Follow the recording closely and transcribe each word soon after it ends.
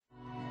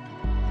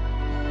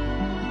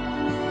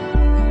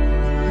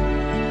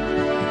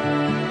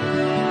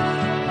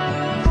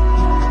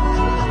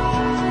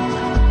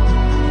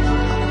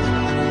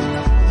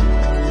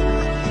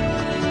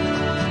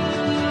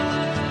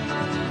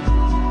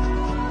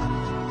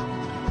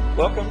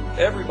Welcome,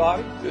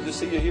 everybody. Good to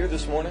see you here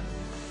this morning.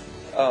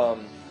 Would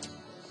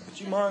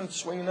you mind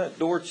swinging that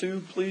door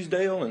too, please,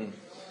 Dale? And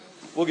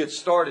we'll get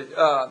started.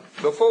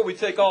 Before we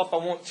take off, I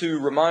want to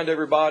remind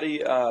everybody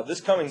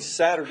this coming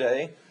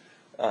Saturday,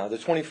 the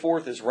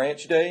 24th, is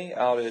Ranch Day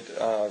out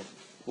at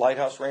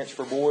Lighthouse Ranch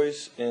for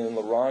Boys in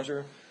La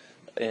Ranger.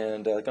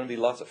 And going to be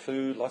lots of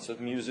food, lots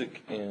of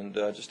music, and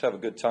just have a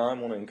good time.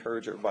 I want to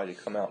encourage everybody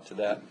to come out to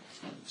that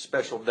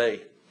special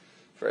day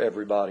for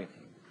everybody.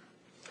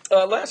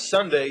 Last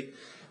Sunday,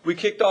 we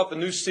kicked off a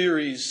new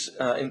series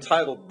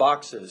entitled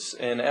Boxes.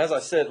 And as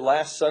I said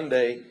last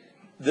Sunday,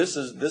 this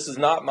is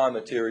not my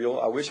material.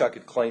 I wish I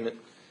could claim it,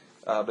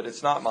 but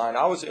it's not mine.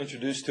 I was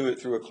introduced to it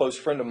through a close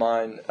friend of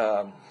mine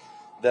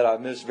that I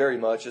miss very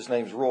much. His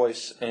name's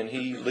Royce, and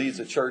he leads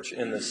a church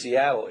in the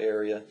Seattle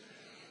area.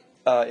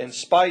 In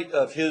spite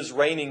of his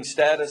reigning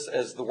status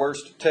as the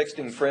worst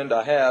texting friend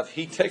I have,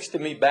 he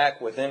texted me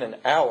back within an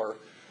hour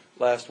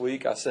last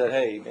week. I said,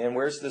 "Hey, man,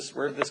 where'd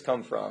this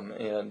come from?"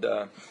 And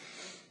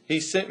he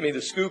sent me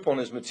the scoop on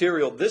his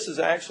material. This is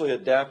actually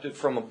adapted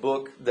from a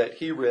book that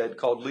he read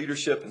called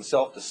Leadership and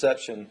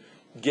Self-Deception,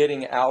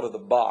 Getting Out of the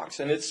Box.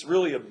 And it's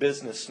really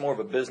more of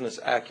a business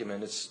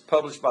acumen. It's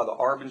published by the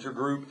Arbinger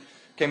Group,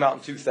 came out in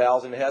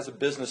 2000. It has a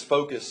business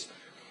focus,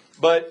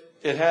 but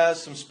it has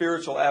some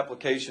spiritual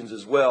applications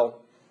as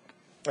well.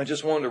 I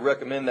just wanted to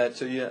recommend that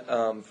to you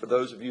for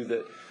those of you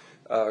that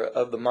are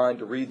of the mind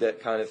to read that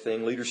kind of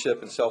thing,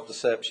 Leadership and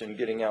Self-Deception,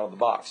 Getting Out of the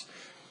Box.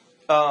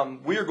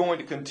 We are going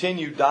to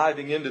continue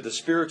diving into the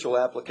spiritual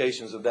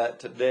applications of that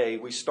today.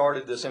 We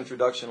started this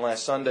introduction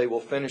last Sunday. We'll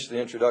finish the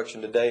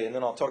introduction today, and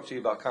then I'll talk to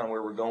you about kind of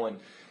where we're going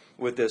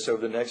with this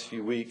over the next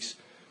few weeks.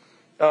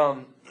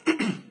 As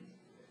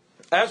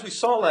we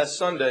saw last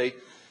Sunday,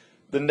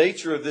 the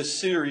nature of this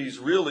series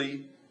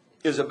really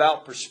is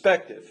about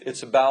perspective.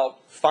 It's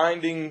about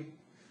finding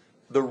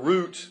the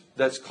root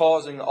that's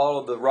causing all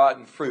of the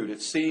rotten fruit.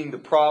 It's seeing the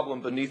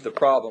problem beneath the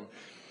problem.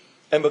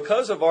 And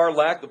because of our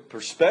lack of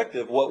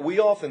perspective, what we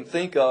often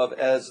think of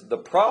as the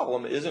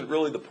problem isn't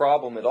really the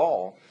problem at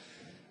all.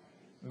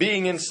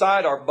 Being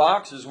inside our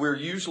boxes, we're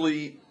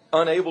usually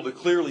unable to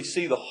clearly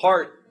see the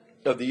heart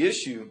of the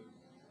issue.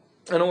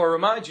 And I want to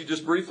remind you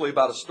just briefly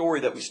about a story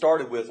that we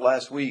started with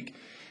last week.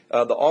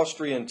 The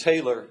Austrian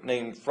tailor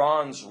named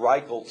Franz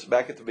Reichelt,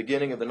 back at the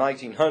beginning of the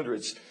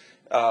 1900s,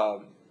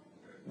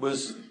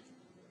 was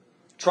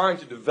trying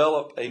to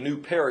develop a new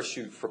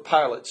parachute for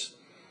pilots.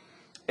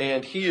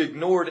 And he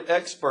ignored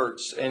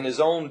experts and his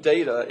own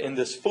data in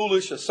this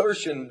foolish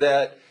assertion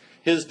that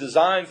his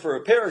design for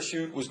a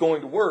parachute was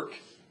going to work,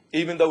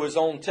 even though his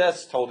own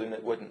tests told him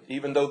it wouldn't,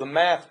 even though the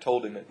math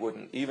told him it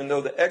wouldn't, even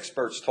though the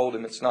experts told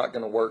him it's not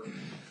going to work.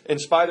 In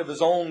spite of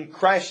his own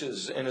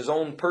crashes and his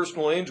own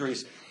personal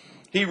injuries,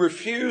 he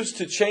refused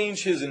to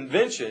change his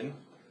invention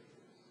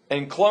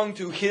and clung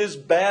to his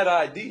bad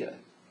idea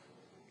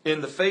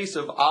in the face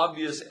of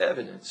obvious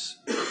evidence.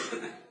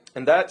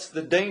 And that's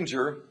the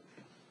danger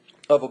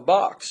of a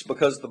box,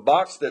 because the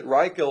box that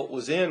Reichelt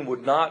was in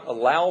would not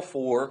allow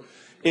for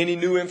any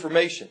new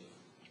information.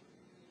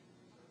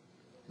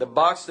 The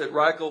box that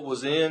Reichelt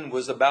was in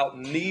was about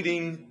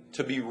needing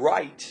to be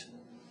right.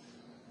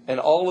 And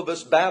all of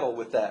us battle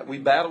with that. We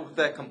battle with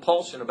that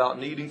compulsion about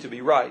needing to be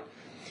right.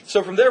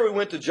 So from there we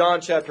went to John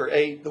chapter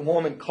 8, the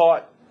woman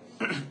caught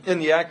in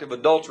the act of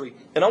adultery.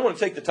 And I want to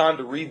take the time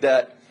to read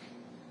that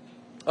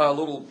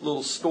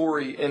little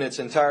story in its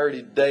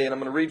entirety today. And I'm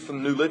going to read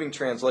from the New Living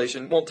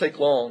Translation. It won't take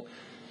long.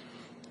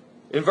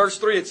 In verse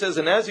 3 it says,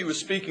 "And as he was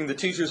speaking, the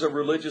teachers of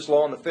religious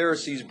law and the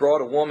Pharisees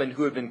brought a woman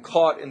who had been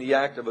caught in the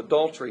act of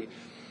adultery.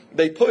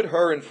 They put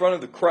her in front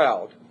of the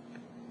crowd.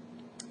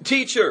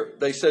 'Teacher,'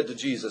 they said to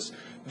Jesus,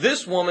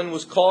 'this woman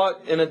was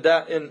caught in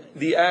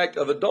the act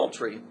of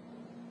adultery.'"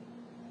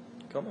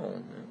 Come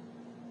on.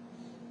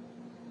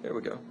 There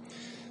we go.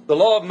 "The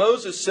law of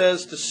Moses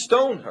says to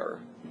stone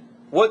her.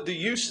 What do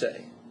you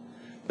say?"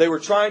 They were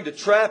trying to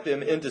trap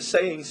him into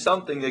saying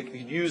something they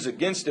could use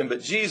against him,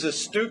 but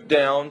Jesus stooped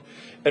down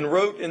and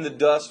wrote in the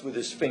dust with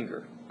his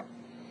finger.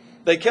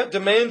 They kept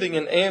demanding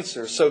an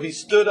answer, so he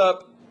stood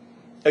up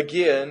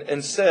again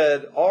and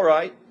said, "All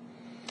right,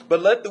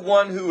 but let the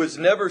one who has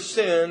never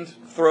sinned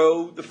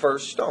throw the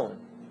first stone."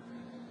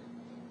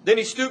 Then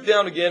he stooped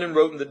down again and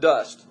wrote in the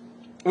dust.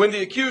 When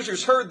the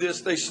accusers heard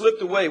this, they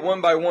slipped away one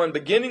by one,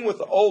 beginning with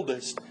the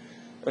oldest,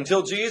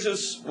 until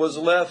Jesus was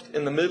left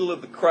in the middle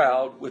of the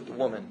crowd with the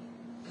woman.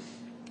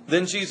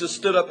 Then Jesus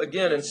stood up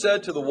again and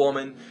said to the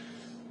woman,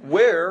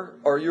 "Where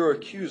are your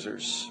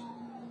accusers?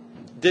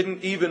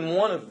 Didn't even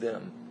one of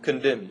them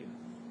condemn you?"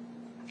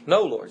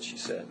 "No, Lord," she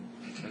said.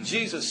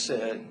 Jesus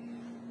said,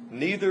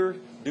 "Neither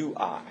do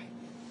I.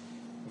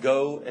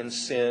 Go and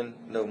sin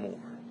no more."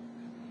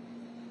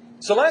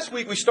 So last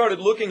week we started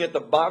looking at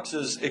the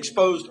boxes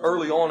exposed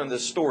early on in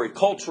this story,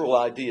 cultural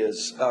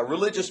ideas,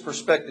 religious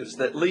perspectives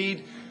that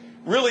lead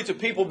really to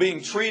people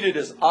being treated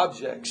as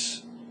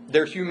objects.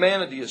 Their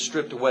humanity is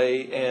stripped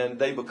away and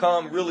they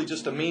become really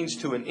just a means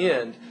to an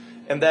end.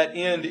 And that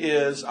end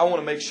is, I want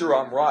to make sure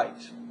I'm right.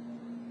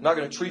 I'm not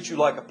going to treat you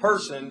like a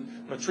person.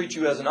 I'm going to treat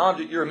you as an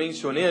object. You're a means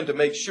to an end to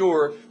make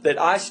sure that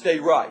I stay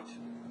right.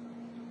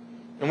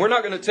 And we're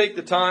not going to take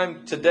the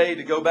time today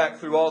to go back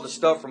through all the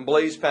stuff from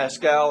Blaise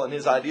Pascal and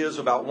his ideas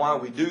about why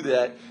we do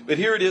that. But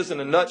here it is in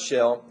a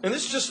nutshell. And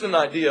this is just an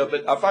idea,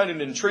 but I find it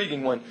an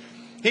intriguing one.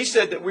 He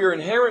said that we are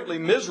inherently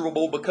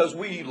miserable because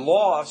we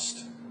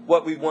lost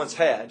what we once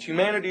had.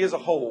 Humanity as a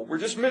whole, we're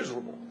just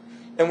miserable.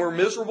 And we're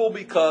miserable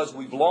because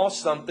we've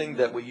lost something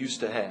that we used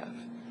to have.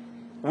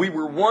 We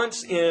were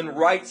once in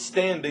right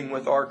standing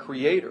with our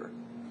Creator.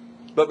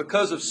 But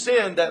because of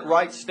sin, that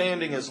right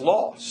standing is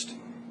lost.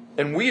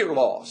 And we are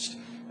lost.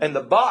 And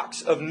the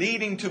box of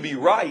needing to be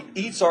right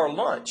eats our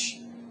lunch.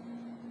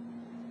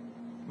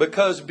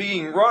 Because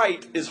being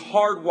right is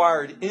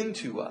hardwired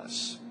into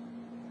us.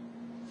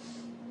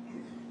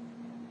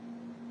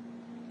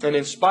 And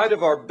in spite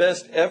of our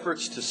best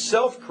efforts to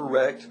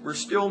self-correct, we're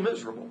still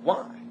miserable.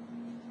 Why?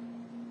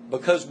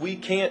 Because we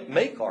can't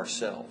make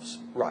ourselves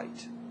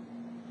right.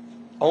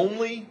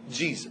 Only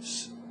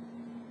Jesus.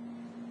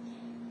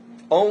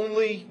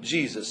 Only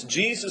Jesus.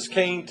 Jesus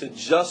came to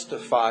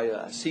justify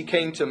us. He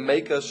came to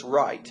make us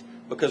right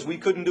because we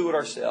couldn't do it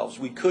ourselves.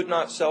 We could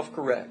not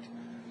self-correct.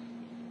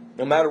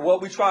 No matter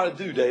what we try to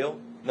do, Dale,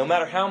 no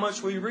matter how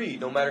much we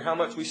read, no matter how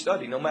much we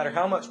study, no matter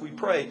how much we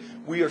pray,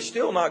 we are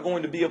still not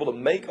going to be able to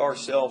make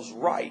ourselves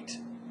right.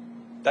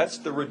 That's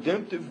the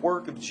redemptive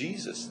work of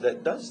Jesus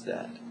that does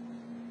that.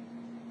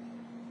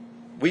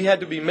 We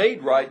had to be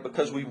made right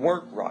because we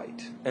weren't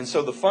right. And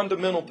so the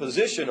fundamental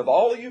position of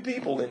all of you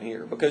people in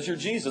here, because you're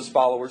Jesus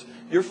followers,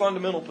 your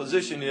fundamental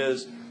position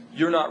is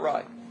you're not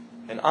right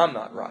and I'm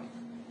not right.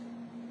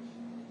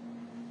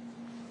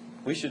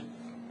 We should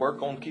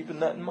work on keeping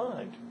that in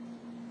mind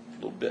a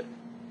little bit.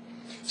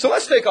 So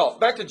let's take off.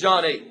 Back to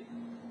John 8.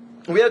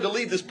 We had to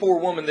leave this poor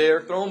woman there,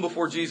 thrown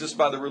before Jesus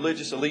by the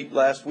religious elite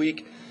last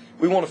week.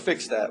 We want to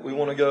fix that. We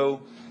want to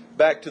go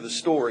back to the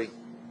story.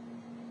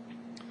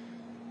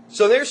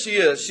 So there she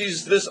is.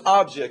 She's this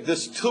object,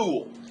 this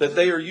tool that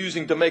they are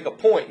using to make a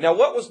point. Now,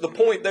 what was the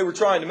point they were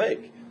trying to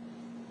make?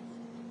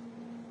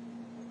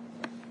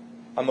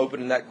 I'm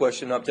opening that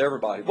question up to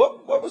everybody.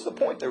 What was the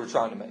point they were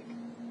trying to make?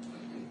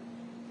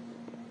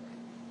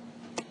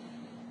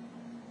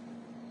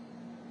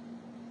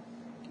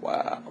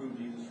 Wow. Prove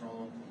Jesus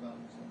wrong.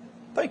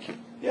 Thank you.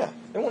 Yeah,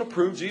 they want to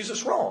prove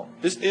Jesus wrong.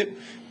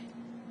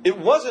 It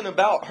wasn't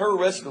about her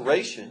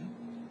restoration.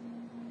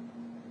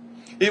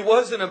 It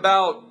wasn't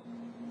about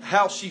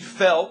how she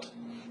felt.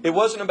 It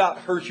wasn't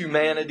about her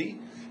humanity.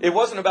 It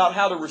wasn't about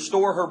how to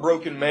restore her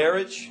broken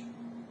marriage.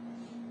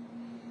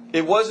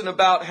 It wasn't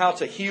about how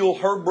to heal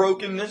her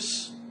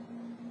brokenness.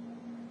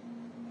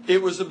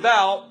 It was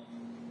about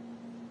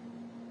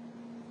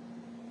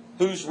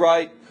who's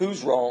right,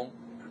 who's wrong.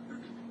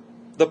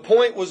 The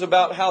point was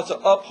about how to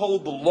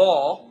uphold the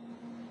law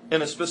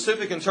and a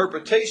specific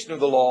interpretation of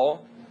the law.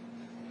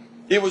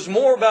 It was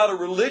more about a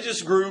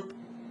religious group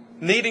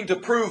needing to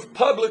prove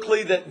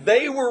publicly that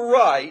they were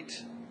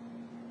right.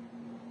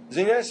 Does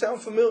any of that sound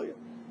familiar?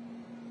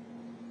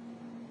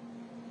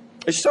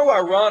 It's so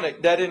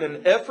ironic that in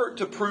an effort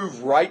to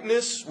prove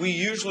rightness, we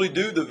usually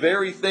do the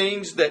very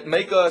things that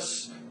make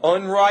us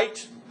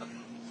unright.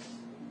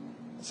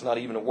 It's not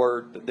even a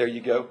word, but there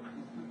you go.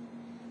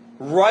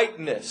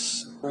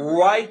 Rightness,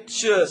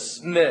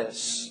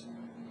 righteousness.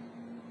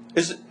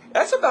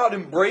 That's about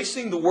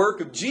embracing the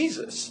work of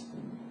Jesus.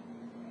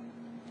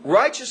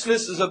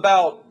 Righteousness is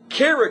about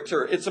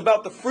character. It's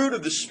about the fruit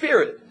of the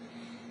Spirit.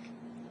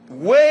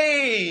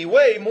 Way,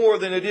 way more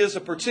than it is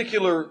a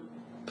particular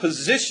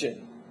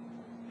position.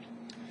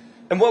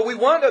 And what we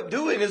wind up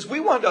doing is we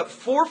wind up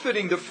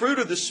forfeiting the fruit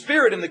of the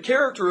Spirit and the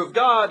character of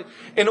God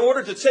in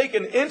order to take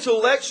an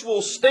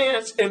intellectual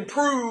stance and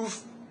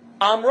prove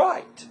I'm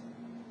right.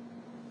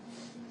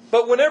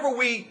 But whenever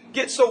we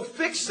get so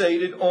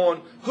fixated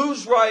on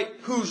who's right,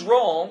 who's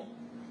wrong,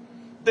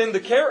 then the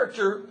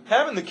character,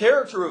 having the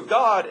character of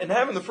God and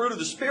having the fruit of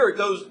the Spirit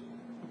goes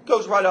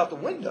right out the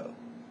window.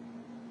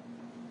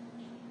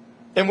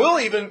 And we'll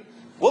even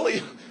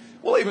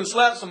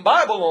slap some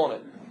Bible on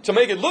it to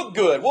make it look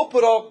good. We'll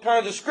put all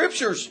kinds of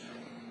scriptures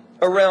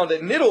around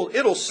it, and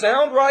it'll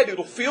sound right,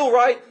 it'll feel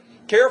right.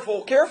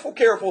 Careful, careful,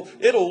 careful.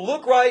 It'll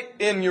look right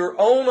in your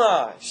own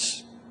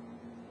eyes.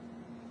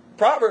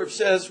 Proverbs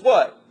says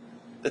what?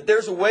 That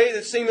there's a way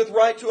that seemeth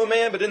right to a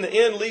man, but in the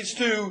end leads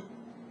to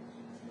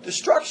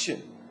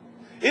destruction.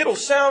 It'll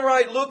sound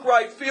right, look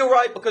right, feel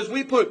right because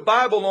we put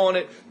Bible on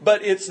it,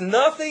 but it's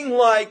nothing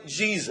like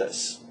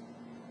Jesus.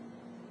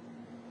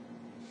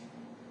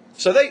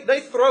 So they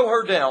throw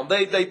her down.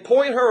 They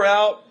point her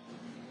out.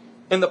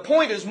 And the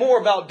point is more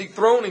about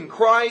dethroning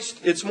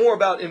Christ. It's more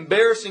about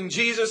embarrassing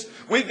Jesus.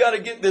 We've got to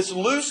get this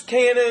loose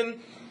cannon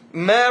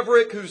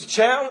maverick who's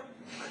challenging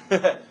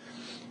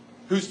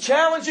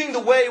the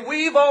way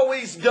we've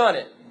always done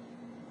it.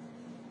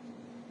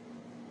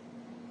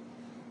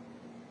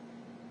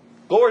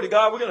 Glory to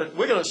God,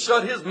 we're gonna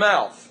shut his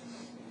mouth.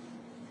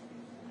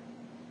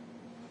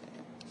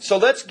 So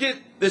let's get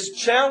this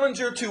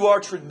challenger to our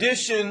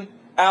tradition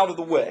out of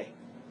the way.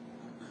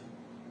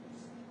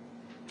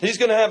 He's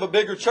going to have a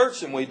bigger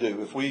church than we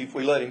do if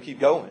we let him keep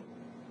going.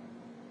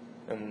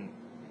 And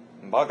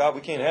by God,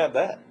 we can't have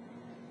that.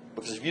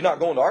 Because if you're not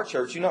going to our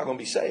church, you're not going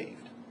to be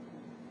saved.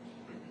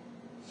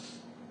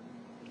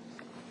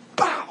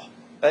 Wow!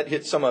 That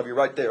hit some of you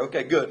right there.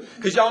 Okay, good.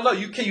 Because y'all know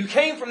you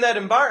came from that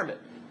environment.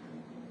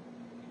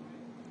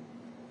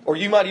 Or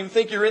you might even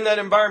think you're in that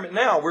environment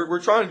now. We're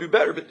trying to do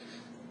better, but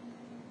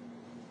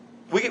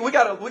we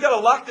got to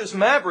lock this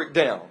maverick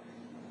down.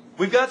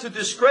 We've got to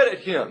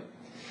discredit him.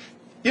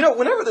 You know,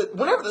 whenever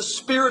the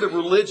spirit of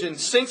religion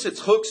sinks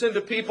its hooks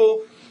into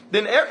people,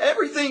 then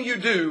everything you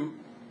do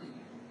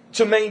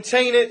to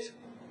maintain it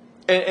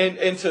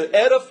and to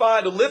edify,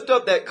 to lift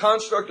up that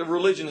construct of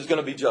religion is going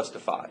to be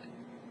justified.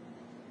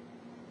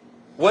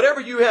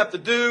 Whatever you have to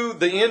do,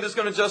 the end is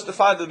going to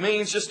justify the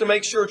means, just to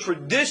make sure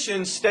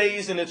tradition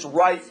stays in its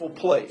rightful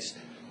place.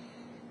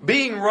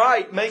 Being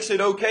right makes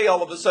it okay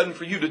all of a sudden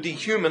for you to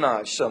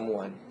dehumanize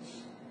someone.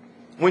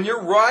 When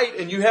you're right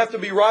and you have to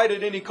be right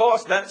at any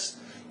cost, that's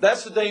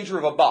the danger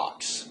of a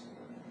box.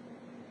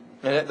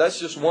 And that's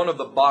just one of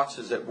the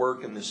boxes at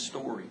work in this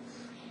story.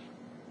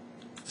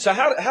 So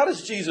how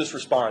does Jesus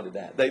respond to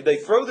that? They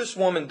throw this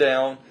woman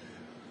down.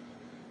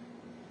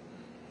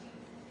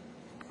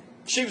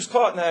 She was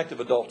caught in the act of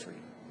adultery.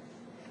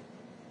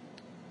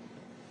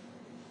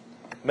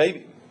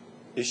 Maybe.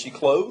 Is she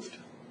clothed?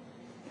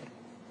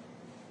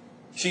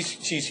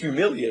 She's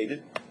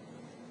humiliated.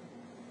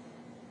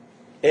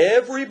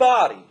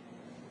 Everybody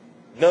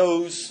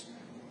knows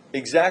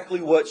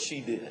exactly what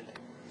she did.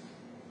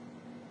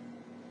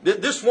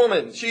 This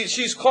woman,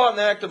 she's caught in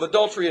the act of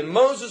adultery, and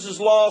Moses'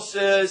 law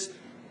says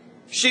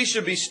she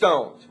should be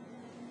stoned.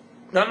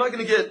 Now, I'm not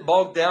going to get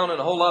bogged down in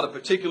a whole lot of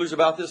particulars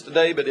about this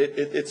today, but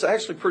it's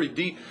actually pretty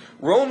deep.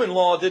 Roman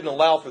law didn't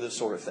allow for this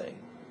sort of thing.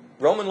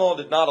 Roman law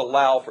did not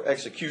allow for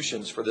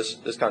executions for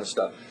this kind of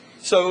stuff.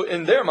 So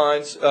in their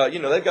minds,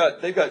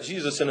 they've got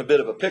Jesus in a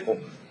bit of a pickle.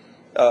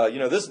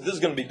 This is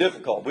going to be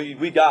difficult.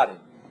 We got him.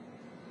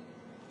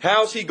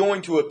 How's he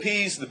going to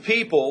appease the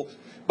people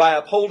by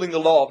upholding the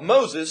law of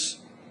Moses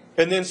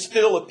and then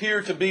still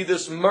appear to be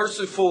this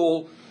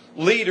merciful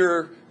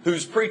leader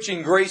who's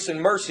preaching grace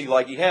and mercy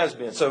like he has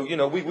been? So,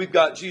 we've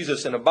got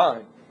Jesus in a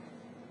bind.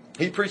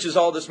 He preaches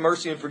all this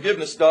mercy and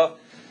forgiveness stuff,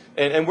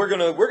 and we're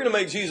gonna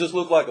make Jesus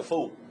look like a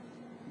fool.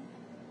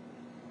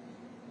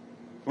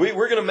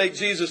 We're going to make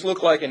Jesus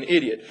look like an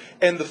idiot.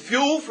 And the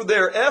fuel for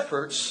their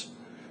efforts,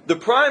 the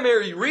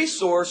primary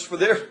resource for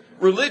their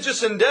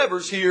religious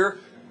endeavors here,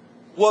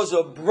 was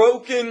a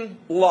broken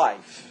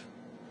life.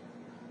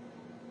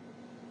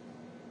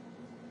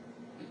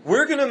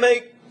 We're going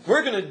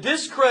to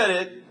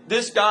discredit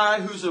this guy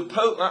who's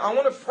opposed. I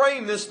want to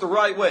frame this the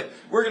right way.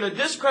 We're going to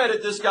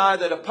discredit this guy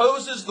that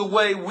opposes the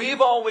way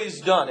we've always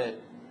done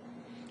it.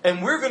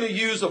 And we're going to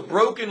use a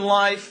broken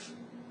life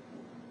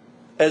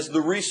as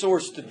the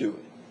resource to do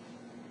it.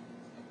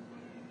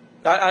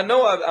 I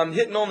know I'm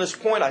hitting on this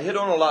point. I hit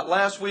on it a lot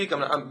last week.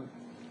 I'm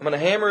going to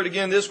hammer it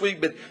again this week,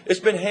 but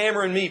it's been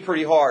hammering me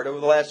pretty hard over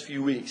the last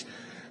few weeks.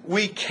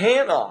 We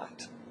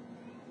cannot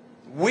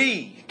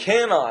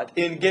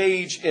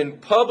engage in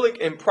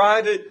public and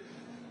private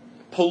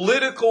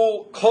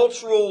political,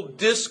 cultural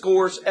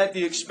discourse at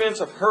the expense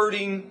of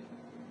hurting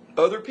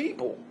other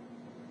people.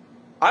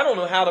 I don't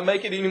know how to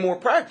make it any more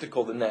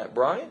practical than that,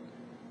 Brian.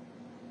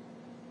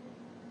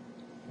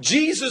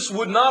 Jesus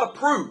would not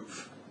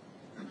approve.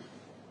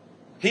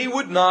 He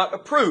would not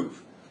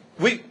approve.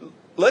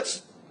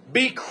 Let's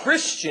be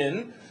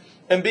Christian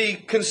and be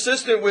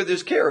consistent with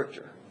his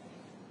character.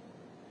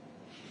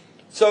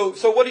 So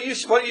what do you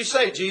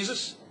say,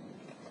 Jesus?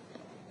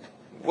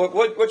 What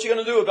you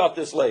going to do about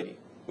this lady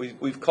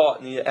we've caught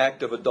in the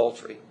act of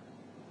adultery?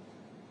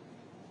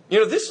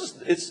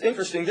 It's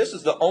interesting. This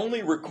is the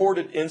only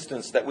recorded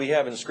instance that we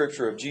have in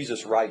Scripture of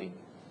Jesus writing.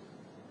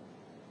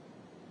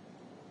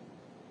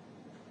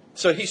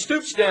 So he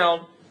stoops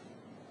down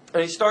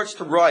and he starts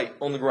to write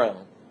on the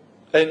ground.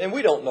 And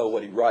we don't know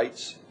what he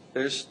writes.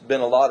 There's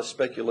been a lot of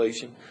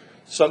speculation.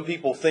 Some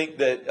people think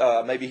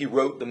that maybe he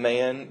wrote the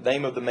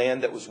name of the man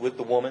that was with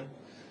the woman.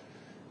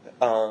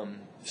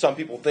 Some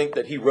people think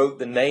that he wrote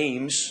the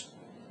names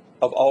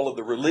of all of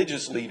the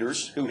religious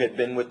leaders who had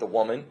been with the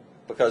woman.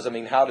 Because,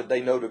 how did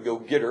they know to go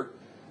get her?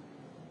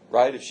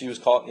 Right? If she was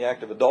caught in the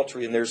act of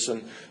adultery. And there's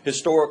some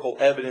historical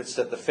evidence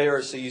that the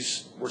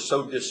Pharisees were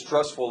so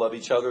distrustful of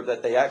each other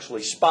that they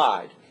actually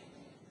spied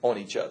on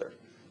each other,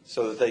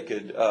 so that they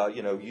could,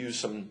 use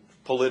some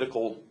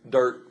political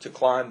dirt to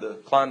climb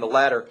the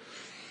ladder.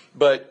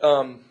 But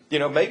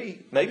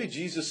maybe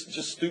Jesus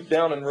just stooped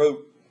down and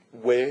wrote,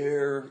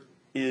 "Where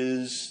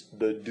is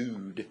the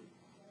dude?" ?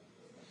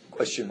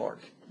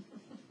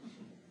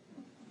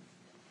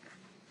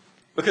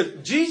 Because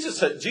Jesus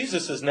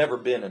has never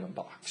been in a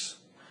box.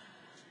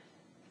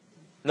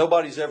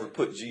 Nobody's ever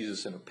put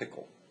Jesus in a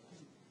pickle.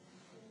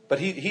 But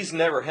he's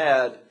never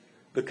had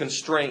the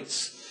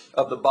constraints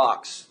of the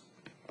box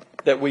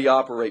that we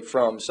operate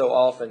from so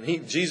often.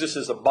 Jesus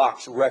is a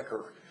box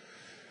wrecker.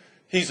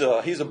 He's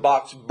a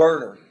box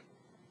burner.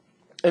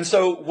 And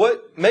so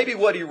what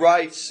he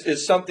writes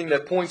is something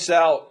that points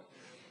out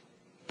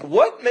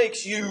what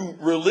makes you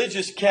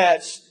religious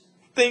cats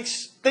think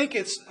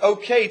it's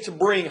okay to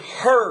bring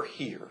her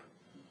here?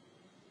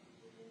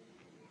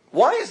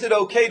 Why is it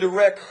okay to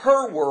wreck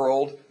her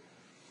world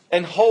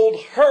and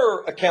hold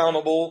her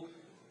accountable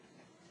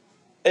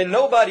and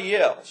nobody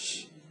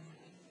else?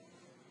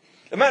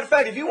 As a matter of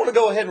fact, if you want to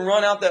go ahead and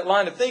run out that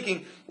line of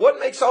thinking, what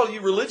makes all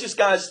you religious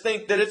guys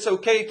think that it's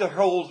okay to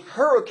hold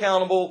her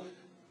accountable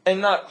and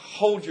not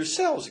hold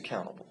yourselves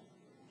accountable?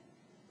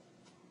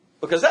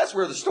 Because that's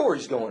where the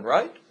story's going,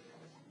 right?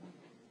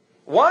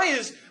 Why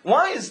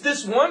is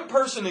this one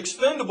person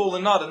expendable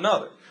and not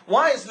another?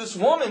 Why is this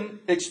woman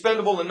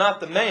expendable and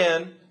not the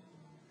man?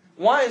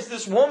 Why is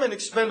this woman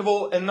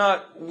expendable and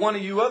not one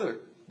of you other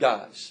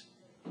guys?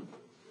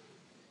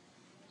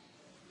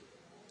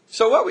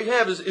 So what we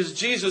have is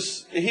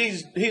Jesus,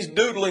 he's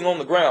doodling on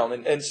the ground.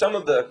 And some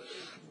of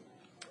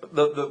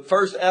the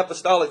first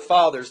apostolic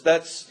fathers,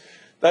 that's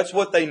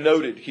what they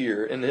noted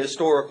here in the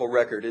historical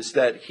record, is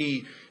that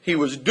he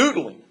was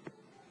doodling.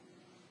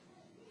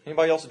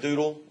 Anybody else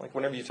doodle? Like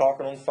whenever you're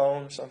talking on the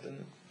phone or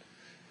something?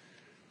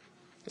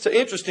 It's an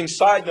interesting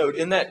side note.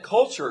 In that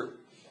culture,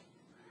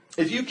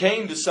 if you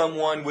came to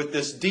someone with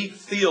this deep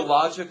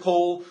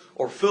theological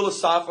or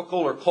philosophical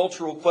or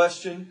cultural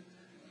question,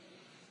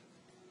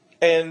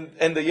 and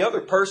the other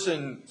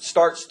person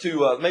starts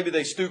to, maybe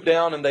they stoop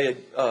down and they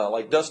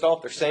like dust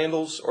off their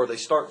sandals, or they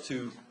start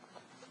to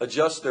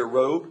adjust their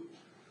robe,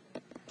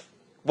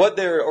 or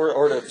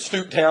to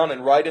stoop down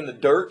and write in the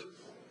dirt,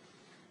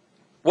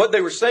 what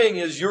they were saying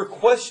is, your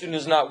question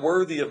is not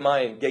worthy of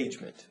my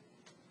engagement.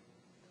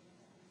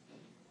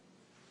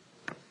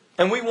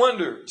 And we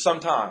wonder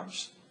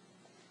sometimes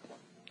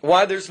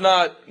why there's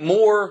not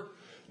more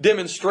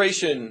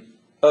demonstration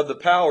of the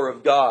power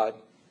of God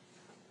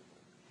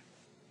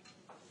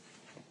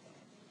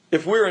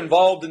if we're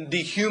involved in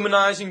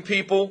dehumanizing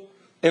people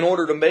in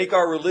order to make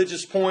our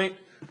religious point.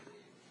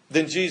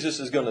 Then Jesus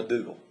is going to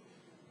doodle.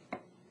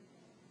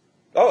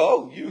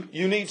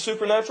 You need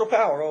supernatural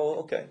power. Oh,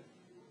 okay.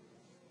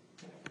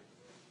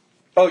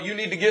 Oh, you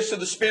need the gifts of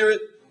the Spirit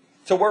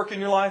to work in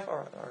your life? All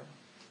right.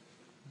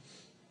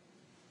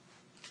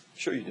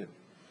 Sure you do.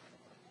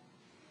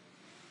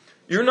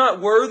 You're not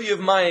worthy of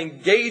my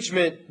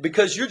engagement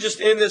because you're just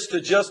in this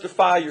to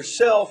justify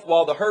yourself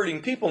while the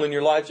hurting people in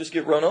your life just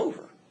get run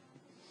over.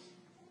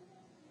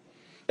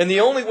 And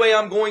the only way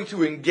I'm going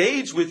to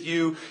engage with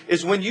you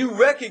is when you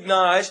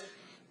recognize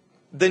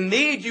the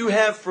need you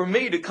have for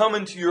me to come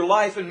into your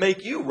life and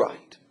make you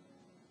right.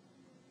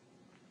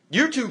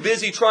 You're too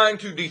busy trying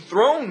to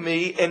dethrone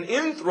me and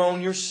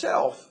enthrone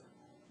yourself.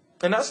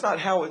 And that's not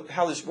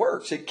how this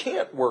works. It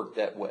can't work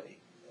that way.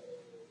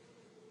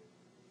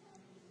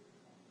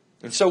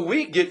 And so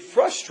we get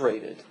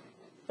frustrated.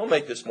 I'll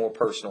make this more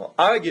personal.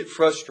 I get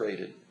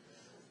frustrated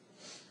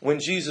when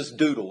Jesus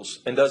doodles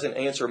and doesn't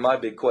answer my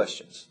big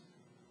questions.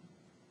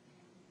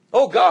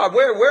 Oh God,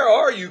 where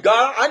are you,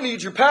 God? I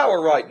need your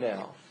power right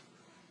now.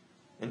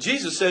 And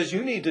Jesus says,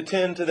 you need to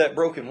tend to that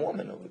broken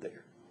woman over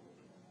there.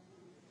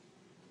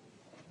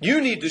 You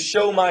need to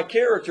show my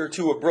character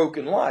to a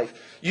broken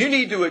life. You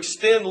need to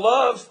extend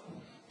love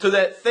to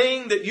that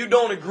thing that you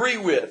don't agree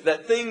with,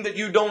 that thing that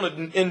you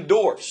don't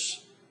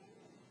endorse.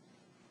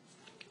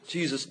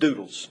 Jesus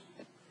doodles.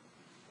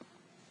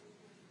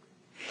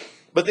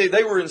 But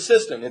they were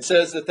insistent. It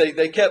says that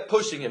they kept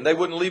pushing him. They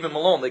wouldn't leave him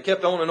alone. They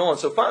kept on and on.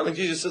 So finally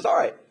Jesus says, all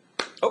right,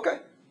 okay,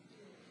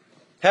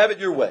 have it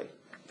your way.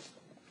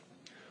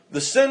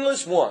 The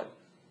sinless one,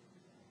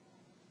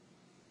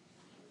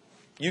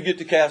 you get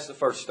to cast the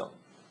first stone.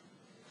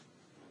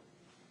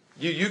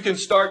 You can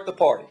start the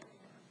party.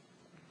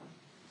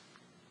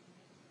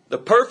 The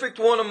perfect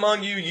one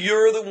among you,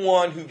 you're the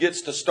one who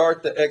gets to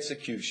start the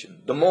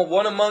execution. The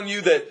one among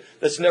you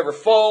that's never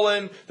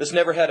fallen, that's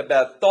never had a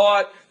bad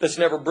thought, that's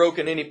never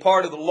broken any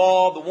part of the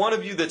law, the one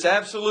of you that's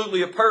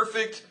absolutely a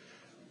perfect,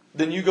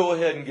 then you go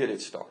ahead and get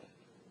it started.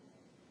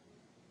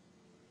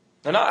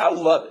 And I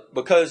love it,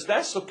 because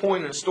that's the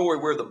point in the story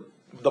where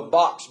the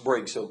box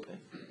breaks open.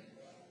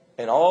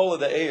 And all of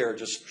the air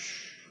just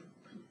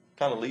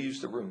kind of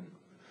leaves the room.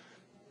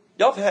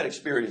 Y'all have had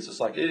experiences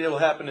like it. It'll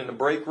happen in the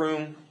break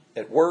room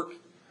at work.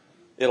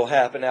 It'll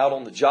happen out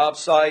on the job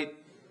site.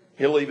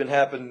 It'll even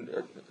happen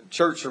at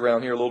church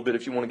around here a little bit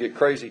if you want to get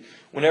crazy.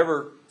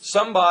 Whenever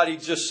somebody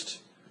just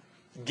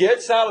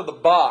gets out of the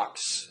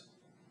box,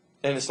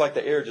 and it's like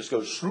the air just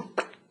goes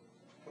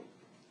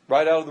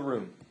right out of the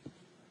room.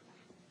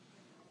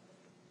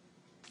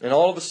 And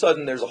all of a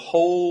sudden, there's a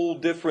whole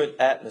different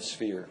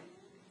atmosphere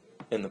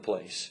in the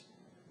place.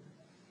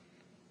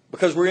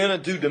 Because we're in a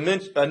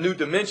new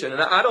dimension.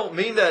 And I don't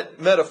mean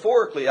that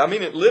metaphorically. I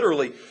mean it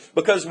literally.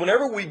 Because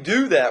whenever we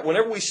do that,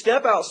 whenever we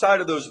step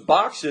outside of those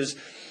boxes,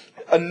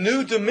 a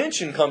new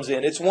dimension comes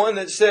in. It's one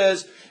that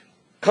says,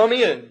 come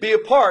in, be a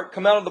part,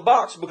 come out of the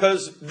box.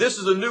 Because this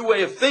is a new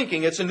way of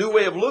thinking. It's a new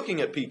way of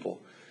looking at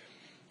people.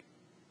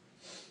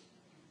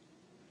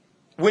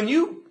 When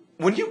you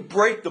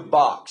break the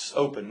box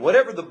open,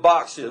 whatever the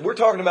box is, we're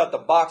talking about the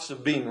box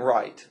of being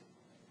right.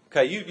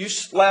 Okay, you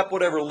slap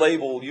whatever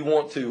label you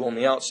want to on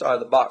the outside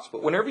of the box.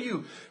 But whenever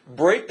you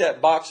break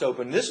that box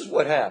open, this is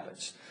what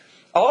happens.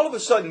 All of a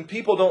sudden,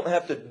 people don't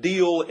have to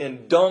deal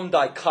in dumb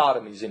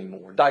dichotomies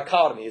anymore.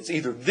 Dichotomy, it's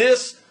either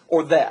this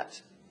or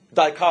that.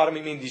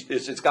 Dichotomy means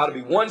it's got to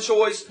be one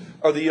choice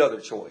or the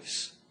other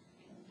choice.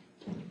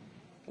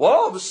 Well,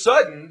 all of a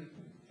sudden,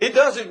 it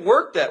doesn't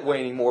work that way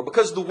anymore,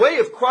 because the way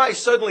of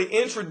Christ suddenly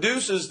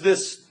introduces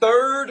this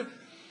third,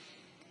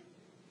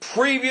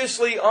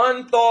 previously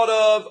unthought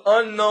of,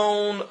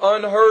 unknown,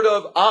 unheard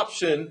of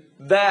option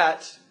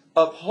that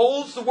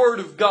upholds the Word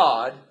of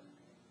God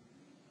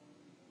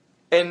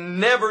and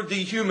never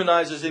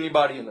dehumanizes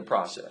anybody in the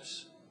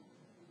process.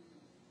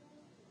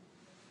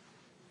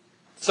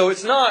 So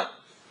it's not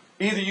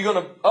either you're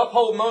going to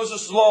uphold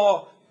Moses'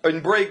 law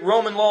and break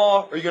Roman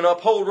law, or you're going to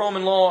uphold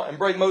Roman law and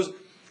break Moses.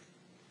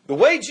 The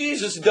way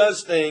Jesus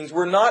does things,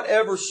 we're not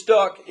ever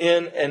stuck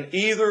in an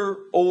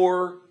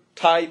either-or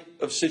type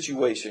of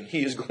situation.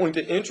 He is going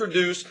to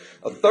introduce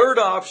a third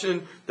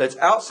option that's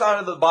outside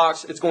of the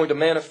box. It's going to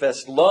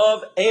manifest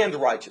love and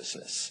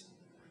righteousness.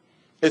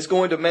 It's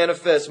going to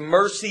manifest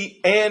mercy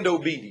and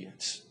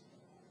obedience.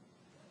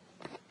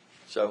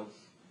 So,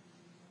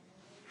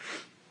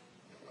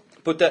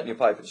 put that in your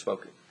pipe and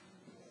smoke it.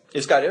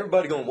 It's got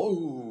everybody going,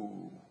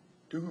 whoa,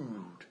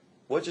 dude,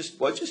 what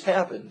just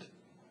happened?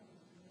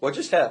 What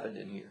just happened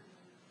in here?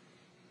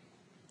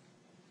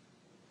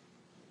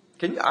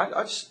 Can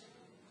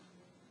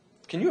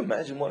you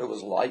imagine what it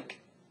was like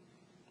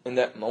in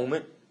that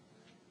moment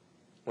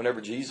whenever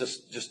Jesus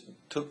just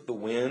took the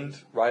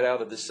wind right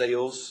out of the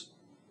sails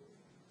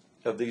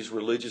of these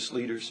religious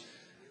leaders?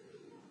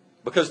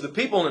 Because the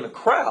people in the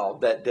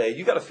crowd that day,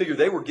 you got to figure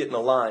they were getting a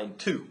line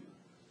too.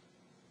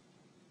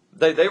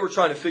 They were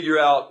trying to figure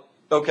out,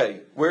 okay,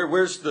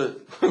 where's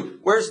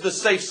the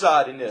safe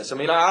side in this? I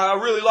mean, I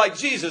really like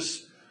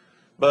Jesus,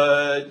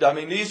 but I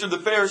mean, these are the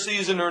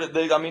Pharisees and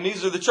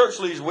these are the church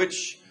leaders.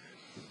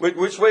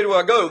 Which way do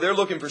I go? They're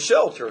looking for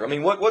shelter. I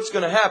mean, what's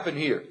going to happen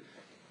here?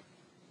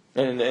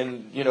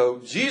 And you know,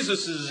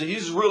 Jesus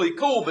he's really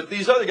cool, but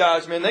these other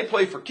guys, man, they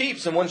play for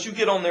keeps. And once you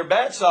get on their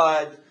bad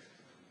side,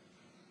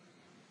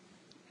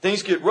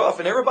 things get rough.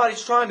 And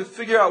everybody's trying to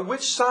figure out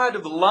which side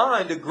of the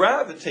line to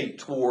gravitate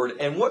toward.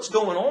 And what's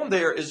going on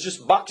there is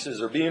just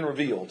boxes are being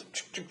revealed.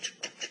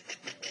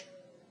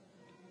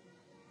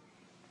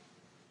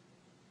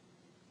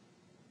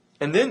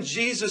 And then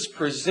Jesus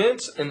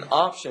presents an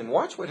option.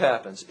 Watch what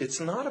happens.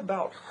 It's not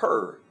about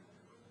her.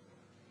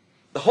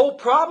 The whole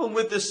problem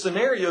with this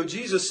scenario,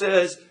 Jesus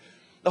says,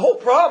 the whole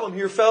problem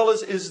here,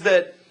 fellas, is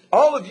that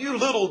all of you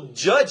little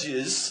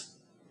judges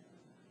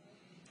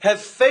have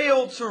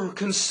failed to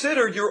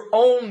consider your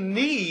own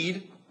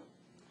need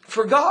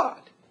for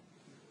God.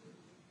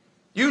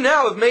 You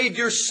now have made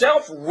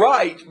yourself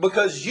right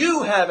because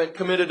you haven't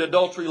committed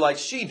adultery like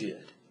she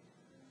did.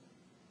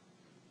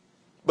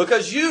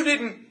 Because you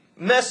didn't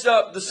mess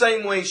up the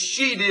same way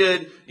she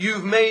did,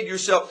 you've made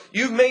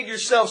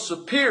yourself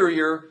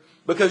superior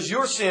because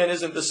your sin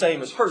isn't the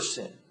same as her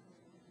sin.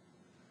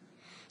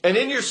 And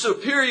in your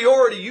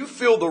superiority, you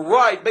feel the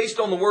right, based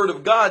on the Word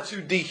of God,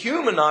 to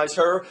dehumanize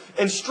her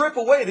and strip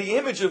away the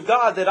image of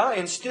God that I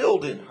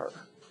instilled in her.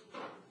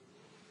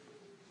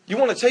 You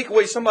want to take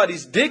away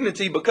somebody's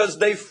dignity because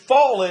they've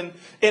fallen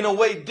in a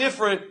way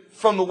different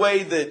from the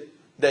way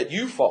that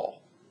you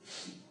fall.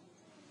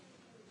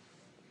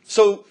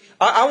 So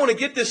I want to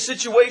get this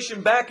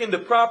situation back into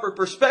proper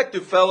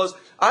perspective, fellas.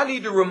 I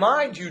need to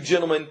remind you,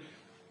 gentlemen,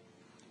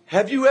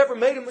 have you ever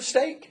made a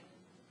mistake?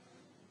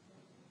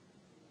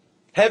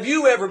 Have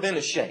you ever been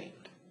ashamed?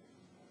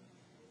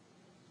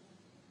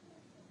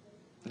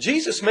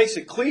 Jesus makes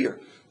it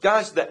clear.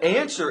 Guys, the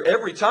answer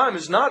every time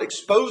is not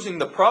exposing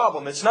the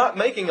problem. It's not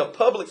making a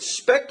public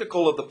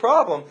spectacle of the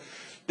problem.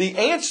 The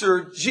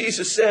answer,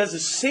 Jesus says,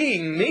 is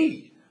seeing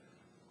me.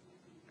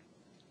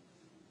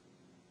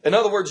 In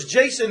other words,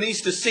 Jason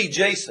needs to see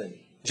Jason.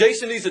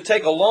 Jason needs to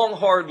take a long,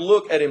 hard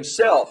look at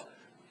himself.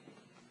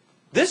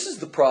 This is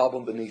the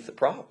problem beneath the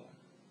problem.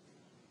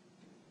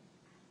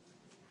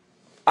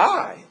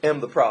 I am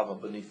the problem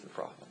beneath the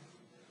problem.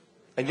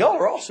 And y'all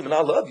are awesome and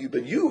I love you,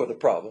 but you are the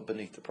problem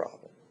beneath the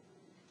problem.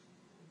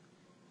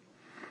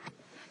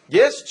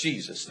 Yes,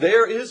 Jesus,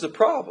 there is a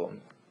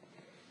problem.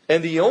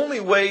 And the only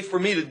way for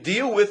me to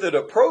deal with it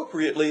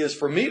appropriately is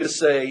for me to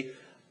say,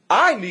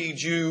 I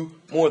need you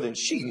more than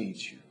she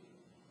needs you.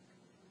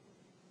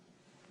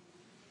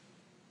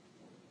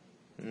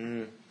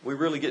 We're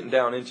really getting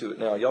down into it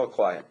now. Y'all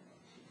quiet.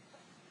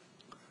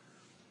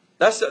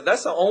 That's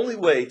the only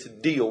way to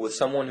deal with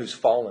someone who's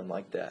fallen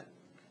like that,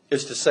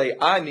 is to say,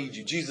 I need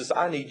you. Jesus,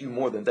 I need you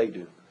more than they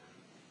do.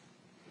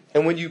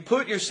 And when you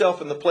put yourself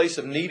in the place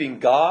of needing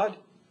God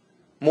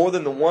more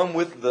than the one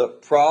with the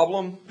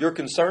problem you're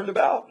concerned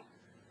about,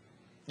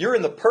 you're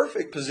in the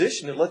perfect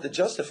position to let the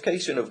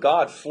justification of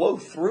God flow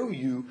through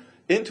you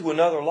into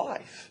another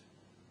life.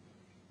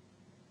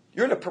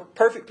 You're in a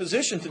perfect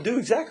position to do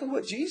exactly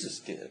what Jesus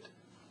did,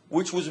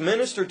 which was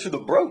minister to the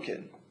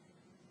broken,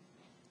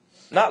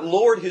 not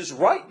lord his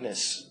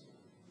rightness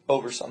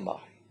over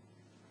somebody.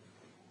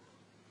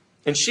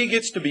 And she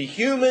gets to be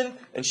human,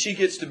 and she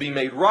gets to be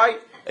made right,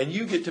 and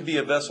you get to be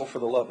a vessel for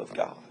the love of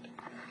God.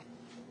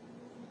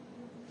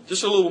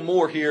 Just a little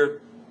more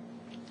here.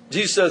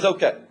 Jesus says,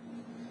 okay,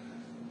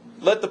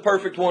 let the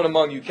perfect one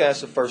among you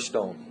cast the first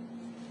stone.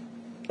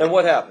 And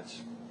what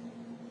happens?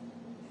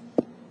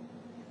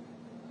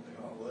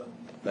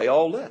 They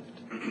all left.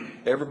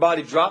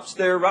 Everybody drops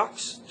their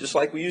rocks, just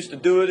like we used to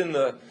do it in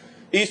the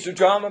Easter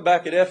drama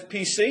back at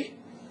FPC.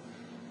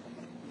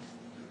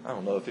 I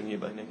don't know if any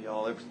of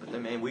y'all ever, but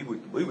man, we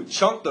would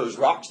chunk those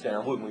rocks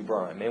down, wouldn't we,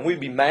 Brian? Man, we'd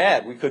be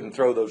mad we couldn't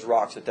throw those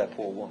rocks at that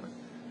poor woman.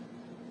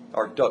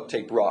 Our duct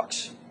tape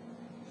rocks.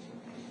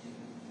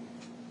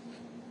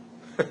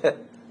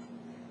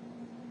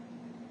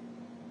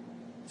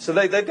 So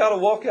they've got to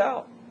walk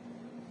out.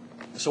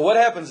 So what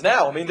happens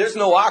now? I mean, there's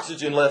no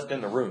oxygen left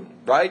in the room,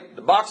 right?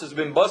 The box has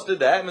been busted.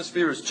 The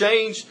atmosphere has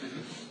changed.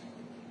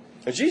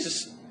 And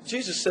Jesus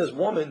says,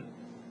 woman,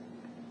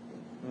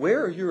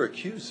 where are your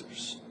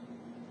accusers?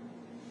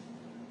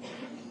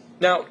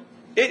 Now,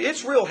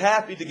 it's real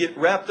happy to get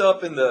wrapped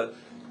up in the,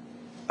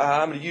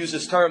 I'm going to use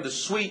this term, the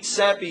sweet,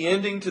 sappy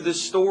ending to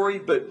this story.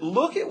 But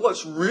look at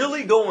what's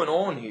really going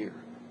on here.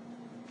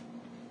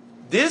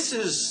 This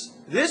is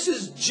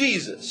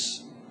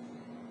Jesus.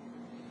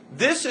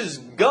 This is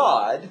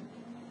God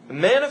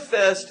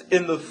manifest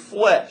in the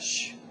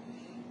flesh.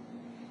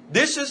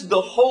 This is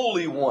the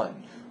Holy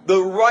One,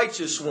 the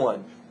righteous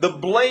one, the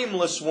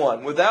blameless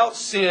one, without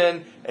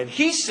sin. And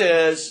He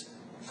says,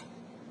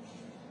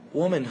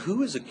 woman,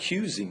 who is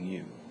accusing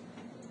you?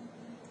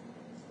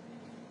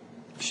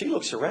 She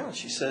looks around.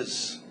 She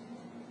says,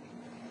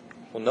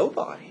 well,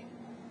 nobody.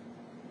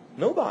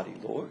 Nobody,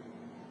 Lord.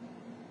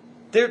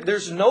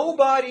 There's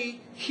nobody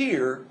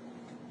here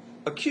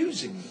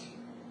accusing me.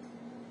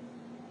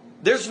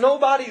 There's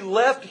nobody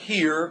left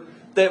here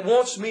that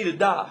wants me to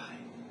die.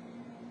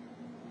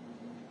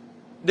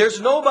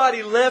 There's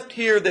nobody left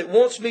here that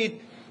wants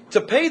me to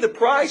pay the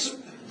price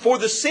for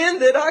the sin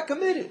that I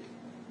committed.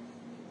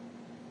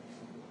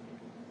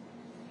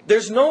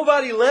 There's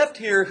nobody left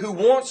here who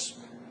wants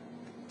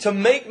to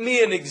make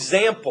me an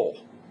example.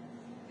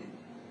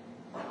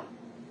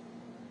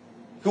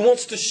 Who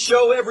wants to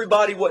show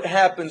everybody what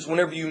happens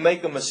whenever you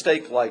make a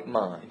mistake like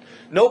mine.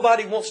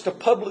 Nobody wants to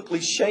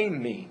publicly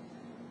shame me.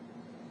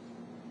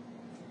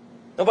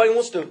 Nobody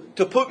wants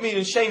to put me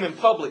in shame in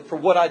public for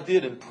what I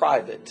did in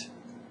private.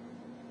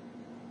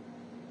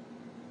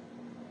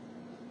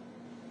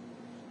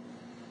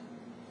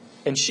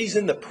 And she's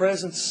in the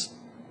presence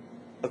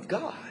of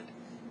God.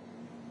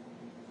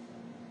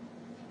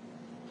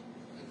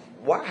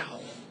 Wow.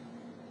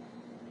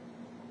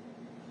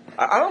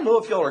 I don't know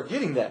if y'all are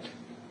getting that.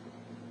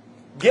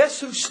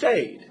 Guess who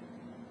stayed?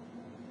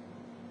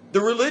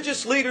 The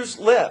religious leaders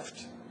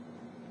left.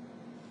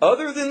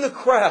 Other than the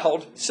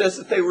crowd says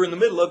that they were in the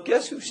middle of,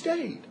 guess who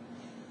stayed?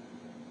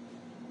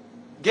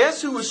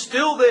 Guess who was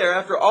still there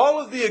after all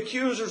of the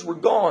accusers were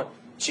gone?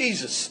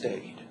 Jesus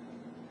stayed.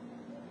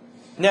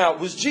 Now,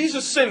 was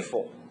Jesus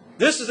sinful?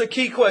 This is a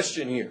key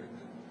question here.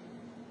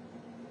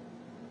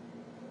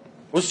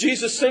 Was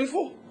Jesus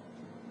sinful?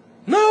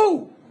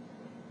 No,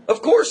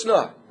 of course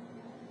not.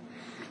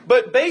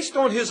 But based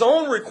on His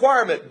own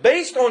requirement,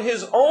 based on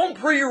His own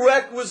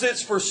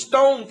prerequisites for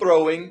stone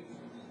throwing,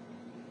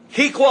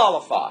 He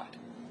qualified.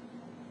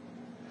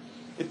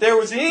 If there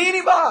was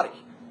anybody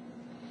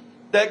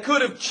that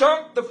could have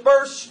chunked the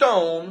first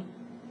stone,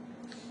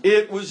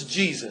 it was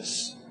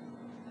Jesus.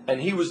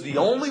 And He was the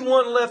only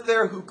one left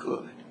there who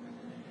could.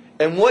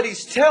 And what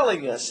He's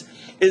telling us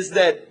is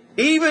that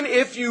even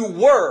if you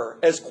were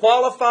as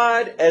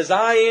qualified as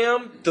I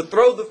am to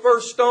throw the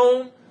first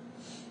stone,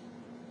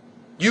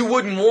 you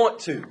wouldn't want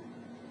to.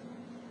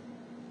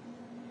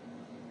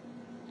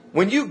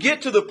 When you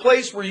get to the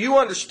place where you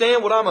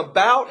understand what I'm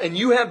about and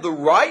you have the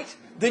right,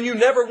 then you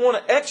never want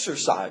to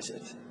exercise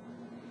it.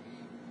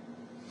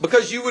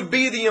 Because you would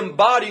be the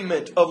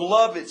embodiment of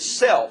love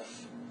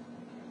itself.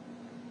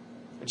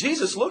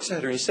 Jesus looks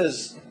at her and He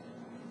says,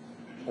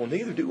 well,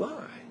 neither do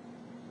I.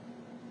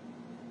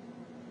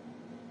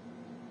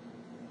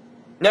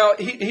 Now,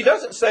 he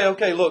doesn't say,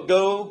 okay, look,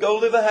 go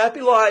live a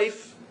happy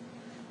life.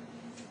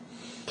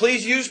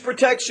 Please use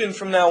protection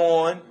from now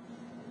on.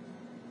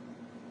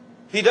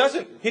 He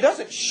doesn't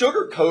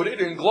sugarcoat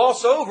it and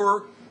gloss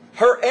over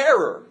her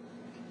error.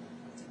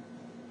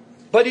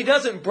 But He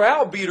doesn't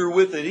browbeat her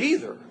with it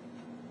either.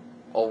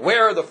 Well,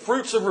 where are the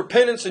fruits of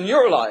repentance in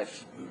your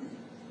life?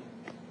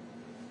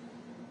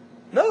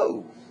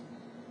 No.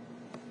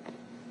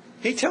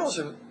 He tells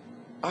her,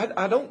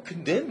 I don't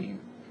condemn you.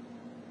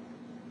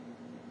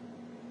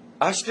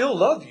 I still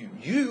love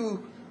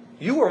you.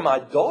 You are my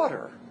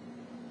daughter.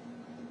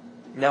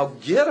 Now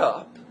get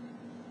up,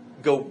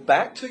 go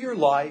back to your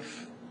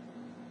life,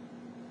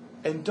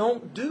 and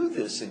don't do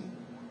this anymore.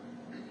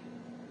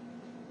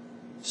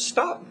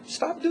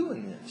 Stop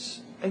doing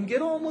this and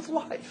get on with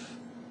life.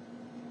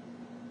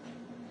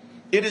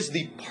 It is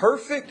the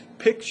perfect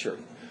picture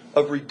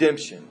of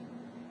redemption.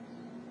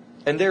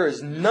 And there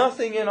is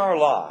nothing in our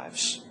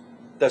lives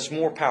that's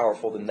more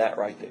powerful than that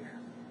right there.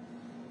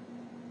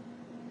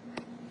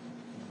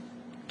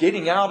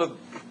 getting out of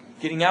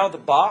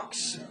the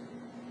box.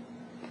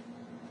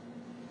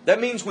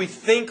 That means we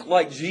think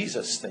like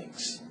Jesus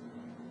thinks.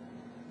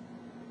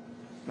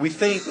 We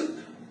think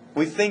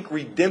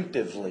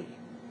redemptively.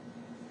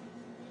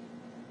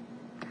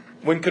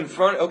 When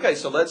confronted, okay,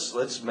 so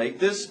let's make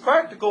this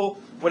practical.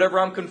 Whenever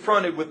I'm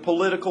confronted with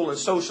political and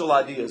social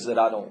ideas that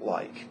I don't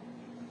like,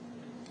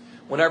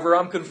 whenever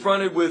I'm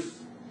confronted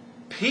with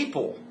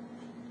people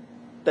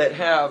that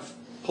have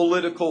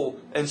political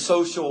and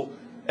social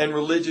and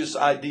religious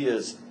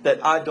ideas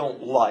that I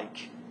don't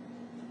like,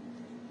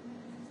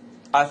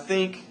 I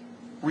think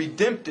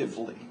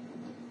redemptively.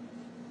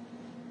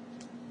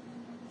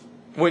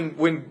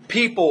 When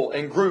people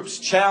and groups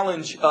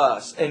challenge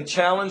us and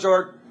challenge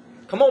our,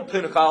 come on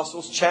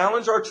Pentecostals,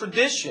 challenge our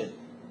tradition,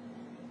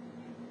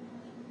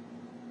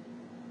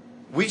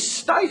 we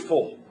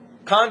stifle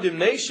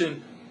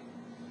condemnation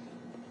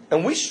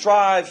and we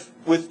strive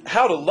with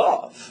how to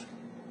love.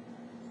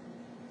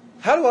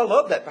 How do I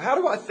love that? How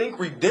do I think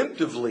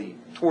redemptively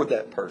toward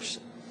that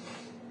person?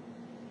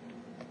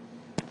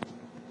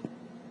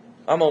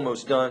 I'm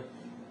almost done.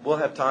 We'll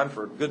have time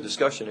for a good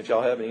discussion if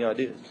y'all have any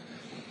ideas.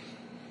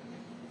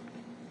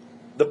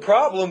 The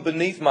problem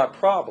beneath my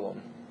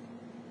problem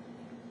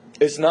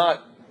is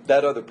not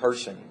that other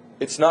person.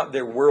 It's not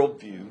their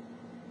worldview.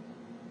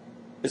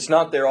 It's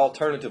not their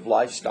alternative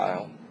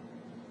lifestyle.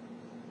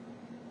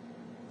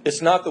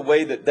 It's not the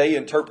way that they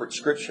interpret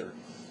Scripture.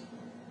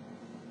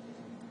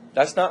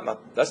 That's not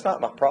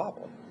my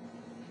problem.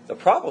 The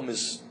problem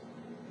is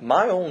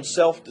my own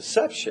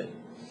self-deception.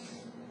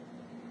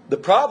 The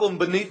problem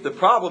beneath the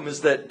problem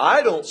is that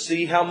I don't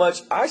see how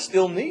much I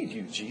still need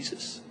you,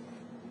 Jesus.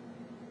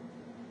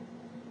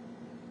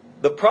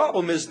 The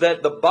problem is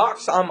that the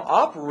box I'm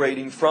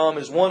operating from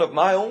is one of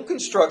my own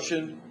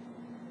construction,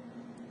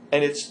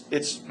 and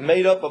it's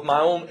made up of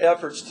my own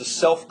efforts to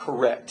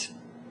self-correct.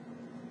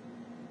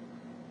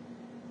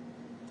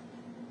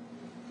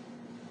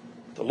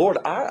 The Lord,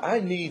 I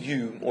need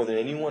you more than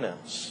anyone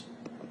else.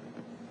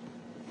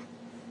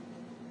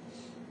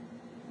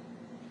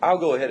 I'll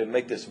go ahead and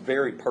make this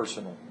very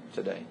personal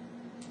today.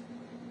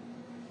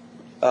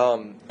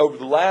 Over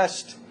the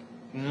last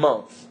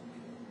month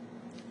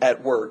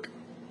at work,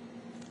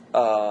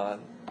 for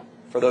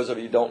those of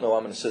you who don't know,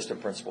 I'm an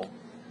assistant principal.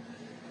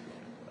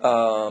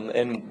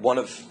 And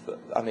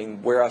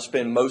where I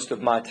spend most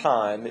of my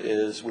time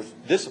is with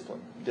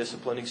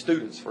disciplining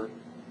students for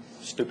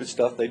stupid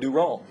stuff they do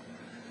wrong.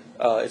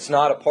 It's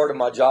not a part of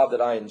my job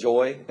that I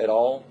enjoy at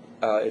all.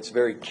 It's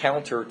very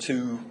counter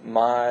to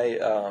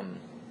my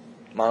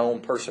my own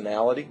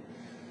personality.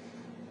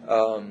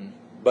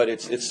 But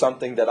it's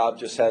something that I've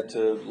just had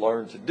to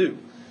learn to do.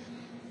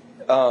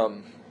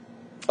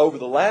 Over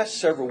the last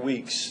several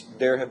weeks,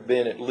 there have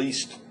been at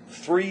least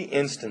 3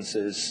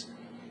 instances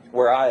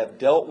where I have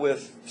dealt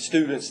with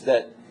students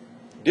that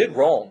did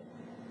wrong,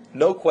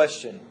 no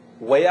question,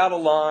 way out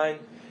of line,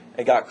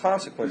 and got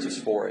consequences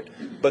for it.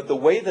 But the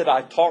way that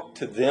I talked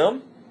to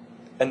them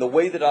and the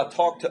way that I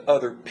talked to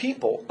other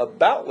people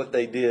about what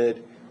they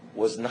did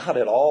was not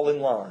at all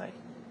in line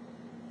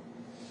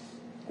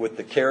with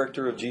the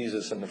character of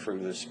Jesus and the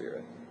fruit of the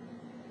Spirit.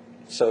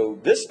 So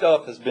this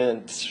stuff has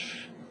been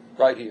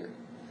right here.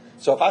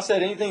 So if I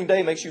said anything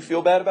today makes you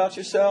feel bad about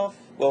yourself,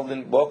 well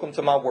then welcome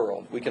to my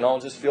world. We can all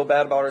just feel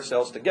bad about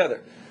ourselves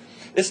together.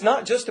 It's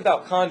not just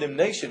about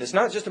condemnation. It's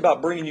not just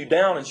about bringing you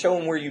down and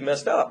showing where you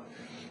messed up.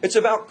 It's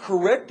about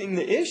correcting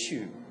the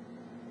issue.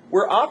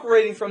 We're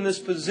operating from this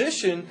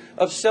position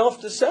of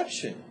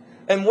self-deception.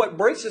 And what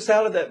breaks us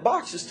out of that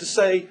box is to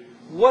say,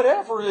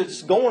 whatever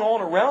is going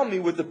on around me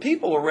with the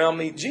people around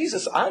me,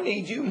 Jesus, I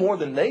need you more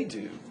than they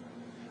do.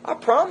 I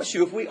promise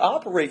you, if we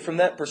operate from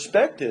that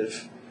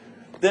perspective,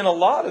 then a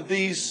lot of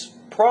these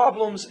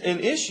problems and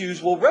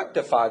issues will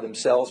rectify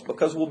themselves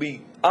because we'll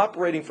be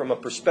operating from a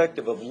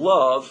perspective of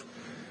love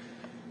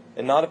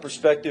and not a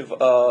perspective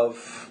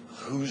of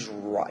who's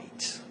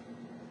right.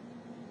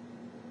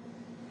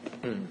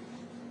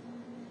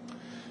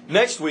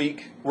 Next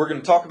week, we're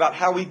going to talk about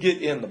how we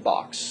get in the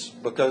box,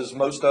 because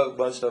most of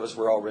us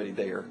were already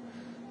there.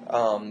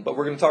 But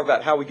we're going to talk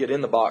about how we get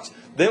in the box.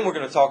 Then we're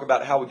going to talk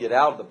about how we get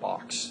out of the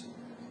box.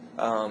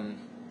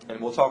 And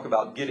we'll talk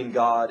about getting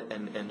God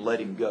and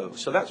letting go.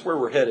 So that's where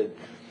we're headed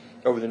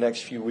over the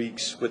next few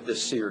weeks with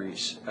this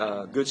series.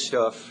 Good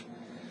stuff,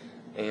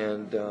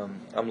 and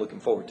I'm looking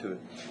forward to it.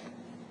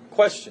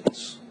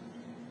 Questions?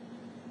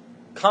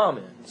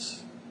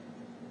 Comments?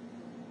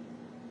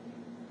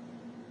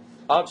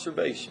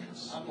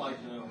 Observations? I'd like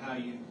to know how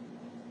you,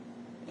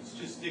 let's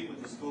just stick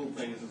with the school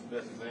thing as the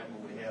best example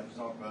we have to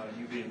talk about, and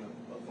you being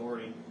the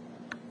authority,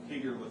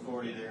 figure of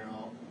authority there and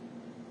all.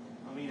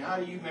 I mean, how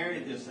do you marry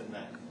this and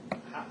that?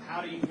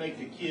 How do you make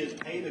the kids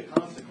pay the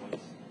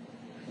consequence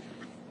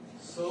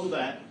so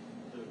that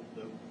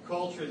the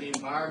culture, the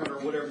environment,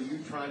 or whatever you're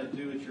trying to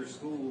do at your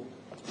school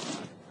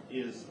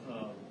is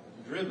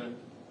driven,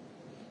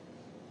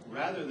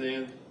 rather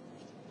than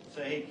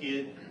say, hey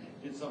kid,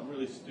 did something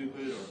really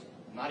stupid, or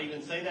not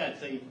even say that,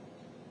 say,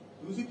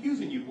 who's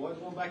accusing you, boys?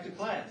 Going back to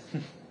class.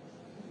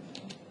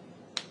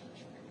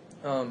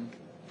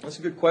 That's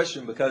a good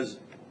question, because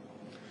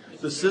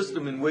the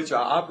system in which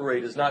I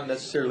operate is not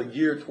necessarily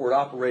geared toward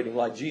operating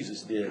like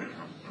Jesus did.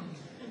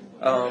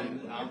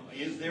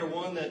 Is there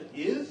one that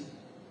is?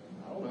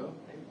 I don't know.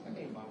 I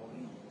can't buy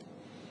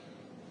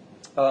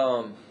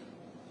one.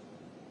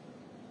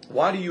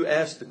 Why do you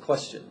ask the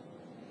question?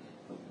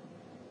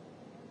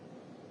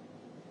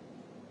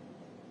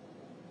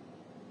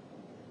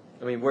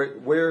 I mean,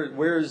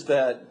 where is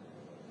that?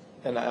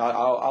 And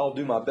I'll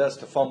do my best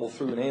to fumble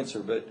through an answer,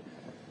 but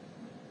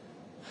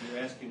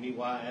You're asking me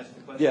why I asked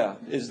the question? yeah,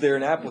 is there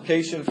an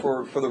application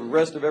for the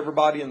rest of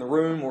everybody in the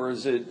room, or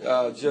is it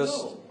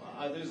just? No,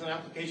 there's an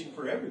application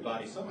for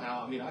everybody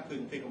somehow. I mean, I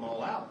couldn't pick them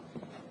all out.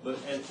 But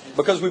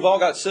Because we've all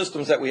got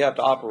systems that we have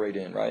to operate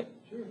in, right?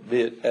 Sure.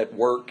 Be it at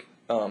work,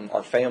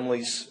 our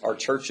families, our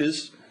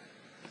churches.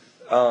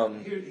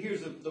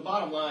 Here's the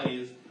bottom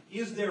line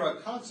is there a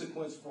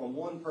consequence from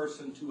one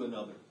person to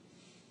another?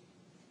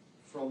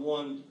 From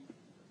one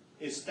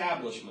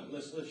establishment,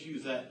 let's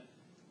use that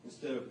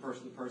instead of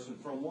person to person,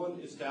 from one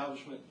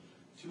establishment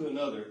to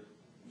another,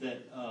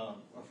 that or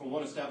from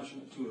one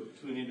establishment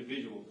to an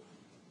individual,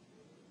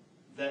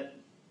 that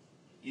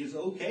is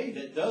okay,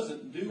 that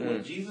doesn't do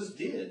what Jesus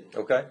did.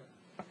 Okay.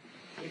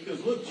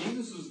 Because look,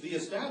 Jesus is the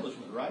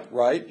establishment, right?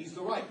 Right. He's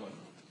the right one.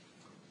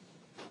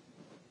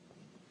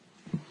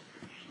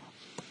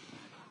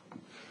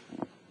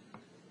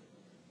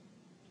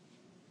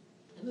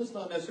 And that's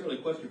not necessarily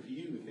a question for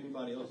you, if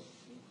anybody else.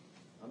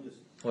 I'm just.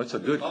 Well, it's a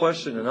good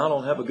question, and I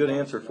don't have a good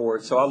answer for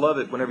it. So I love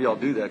it whenever y'all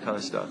do that kind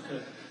of stuff.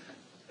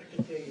 I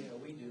can tell you how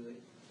we do it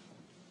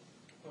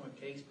on a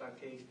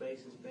case-by-case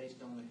basis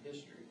based on the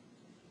history.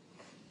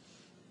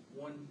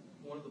 One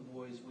of the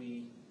boys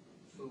we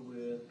fool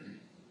with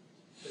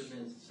has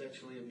been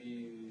sexually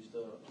abused,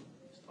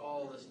 just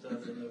all this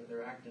stuff, and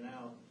they're acting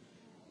out,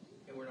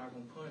 and we're not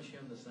going to punish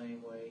him the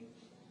same way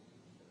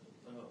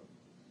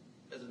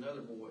as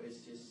another boy. It's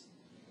just,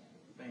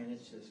 man,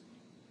 it's just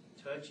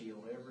touchy on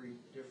every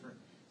different.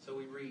 So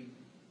we read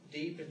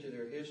deep into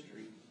their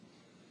history,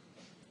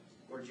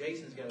 where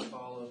Jason's got to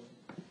follow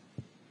a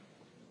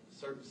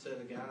certain set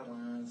of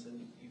guidelines,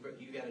 and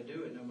you got to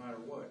do it no matter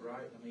what,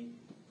 right? I mean,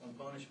 on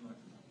punishment,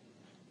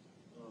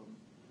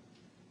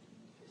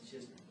 it's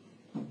just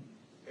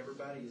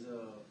everybody's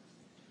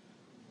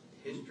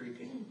history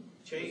can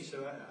change.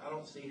 So I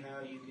don't see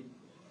how you could.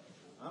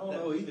 I don't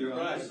know either. Right.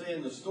 I'm just saying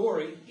in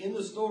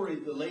the story,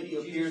 the lady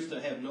appears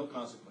to have no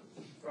consequence.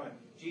 Right.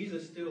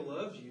 Jesus still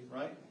loves you.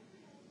 Right?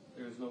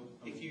 There's no.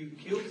 If you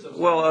killed somebody.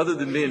 Well, other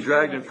than being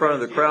dragged in front of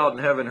the crowd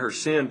and having her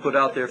sin put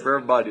out there for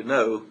everybody to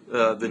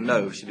know, then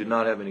no, she did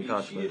not have any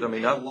consequence. I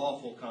mean, a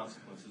lawful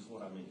consequence is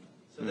what I mean.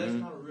 So that's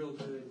not a real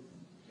good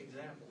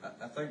example.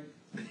 I think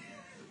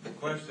the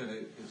question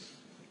is,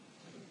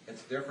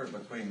 it's different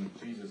between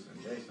Jesus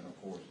and Jason,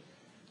 of course.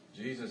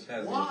 Jesus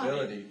has the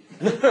ability.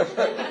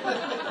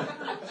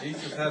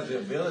 Jesus has the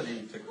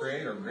ability to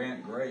create or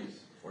grant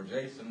grace, where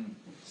Jason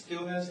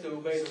Still has to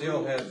obey the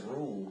still rules. has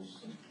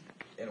rules.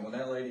 And when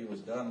that lady was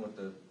done with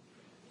the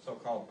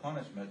so-called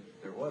punishment,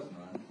 there was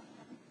none.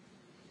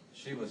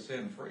 She was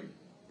sin-free.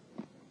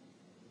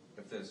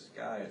 If this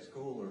guy at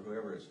school or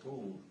whoever at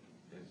school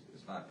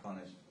is not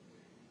punished,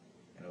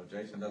 you know,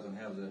 Jason doesn't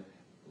have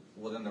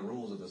within the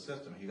rules of the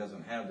system, he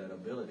doesn't have that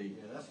ability,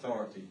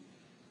 authority.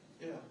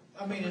 Yeah,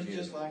 I mean, it's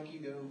just like you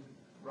go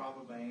rob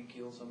a bank,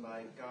 kill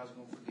somebody, God's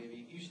going to forgive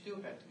you. You still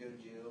have to go to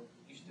jail.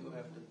 You still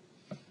have to.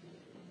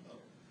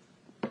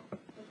 But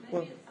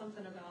maybe it's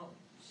something about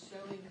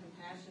showing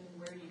compassion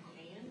where you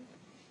can,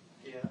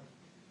 Yeah.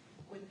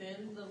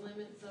 within the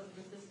limits of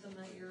the system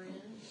that you're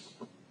in.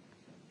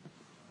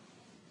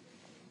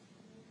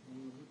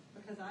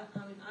 Because I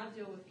mean, I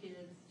deal with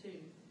kids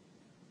too,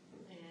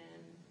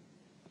 and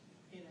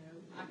you know,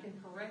 I can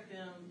correct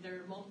them.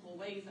 There are multiple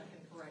ways I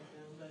can correct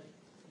them, but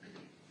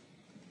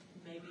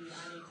maybe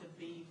I need to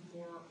be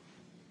more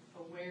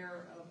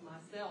aware of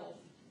myself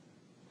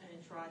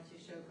and try to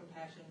show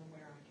compassion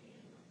where I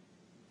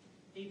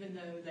can, even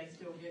though they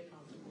still get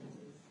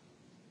consequences.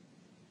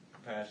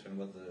 Compassion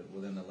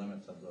within the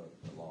limits of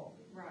the law.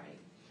 Right.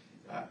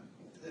 I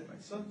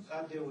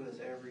deal with this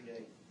every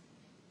day,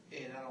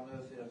 and I don't know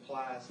if it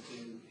applies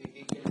to.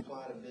 It can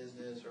apply to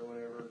business or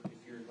whatever.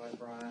 If you're like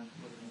Brian,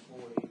 with an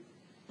employee,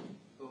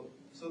 but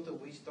something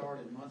we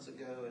started months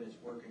ago and it's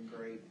working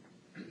great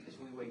is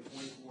we wait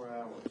 24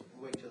 hours.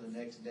 We wait till the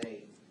next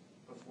day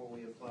before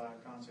we apply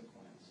a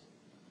consequence,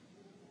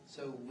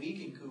 so we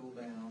can cool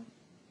down.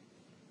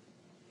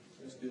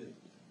 That's good.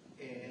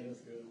 And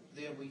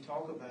then we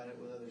talk about it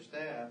with other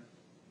staff,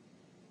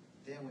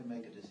 then we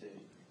make a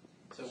decision.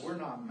 So we're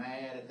not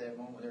mad at that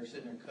moment, they're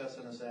sitting there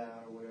cussing us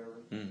out or whatever.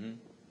 Mm-hmm.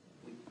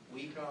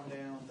 We calm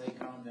down, they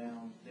calm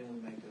down, then we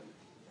make a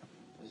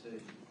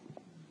decision.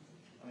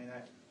 I mean,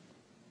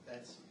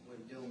 that's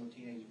with dealing with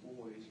teenage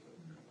boys, but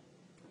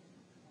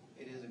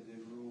it is a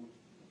good rule,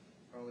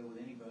 probably with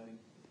anybody.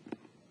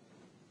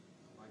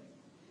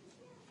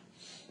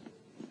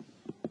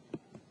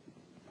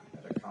 I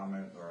had a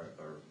comment or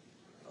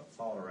a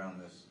thought around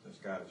this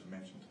guy that you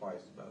mentioned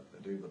twice about the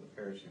dude with the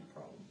parachute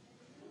problem.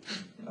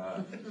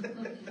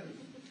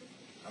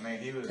 I mean,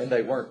 he was. And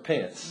they weren't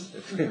pants.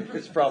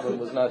 His problem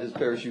was not his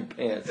parachute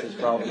pants. His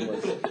problem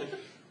was,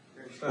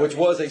 which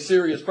was a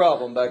serious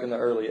problem back in the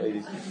early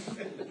 80s.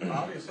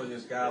 Obviously,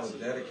 this guy was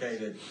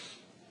dedicated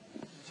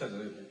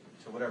to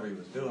whatever he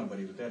was doing, but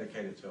he was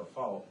dedicated to a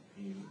fault.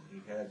 He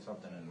had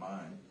something in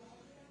mind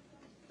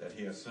that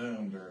he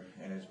assumed, or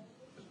in his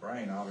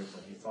brain,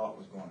 obviously, he thought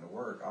was going to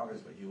work.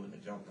 Obviously, he wouldn't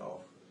have jumped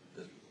off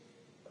this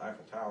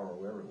Eiffel Tower or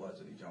wherever it was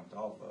that he jumped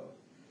off of.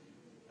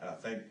 And I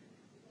think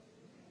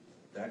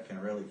that can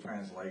really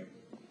translate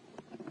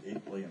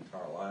deeply into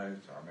our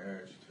lives, to our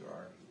marriage, to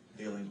our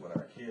dealings with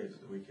our kids,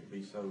 that we can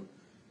be so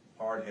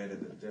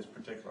hard-headed that this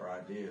particular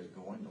idea is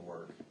going to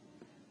work.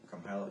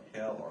 Come hell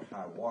or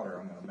high water,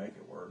 I'm going to make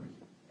it work.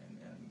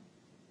 And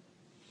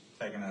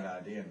taking that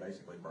idea and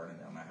basically burning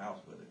down the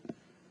house with it.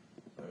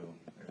 So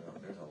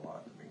there's a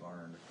lot to be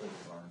learned, could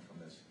be learned from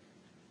this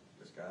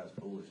guy's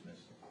foolishness.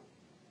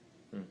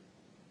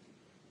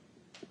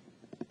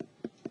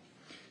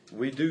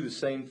 We do the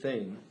same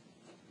thing.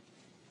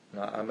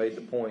 I made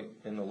the point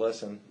in the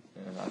lesson,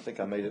 and I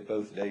think I made it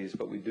both days,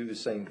 but we do the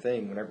same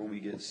thing whenever we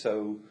get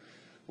so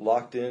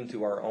locked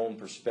into our own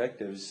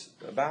perspectives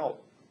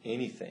about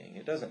anything.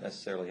 It doesn't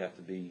necessarily have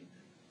to be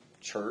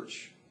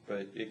church,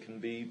 but it can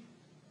be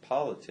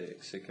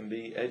politics, it can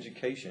be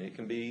education, it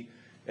can be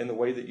in the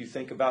way that you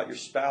think about your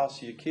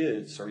spouse, your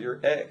kids, or your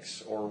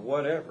ex, or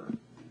whatever.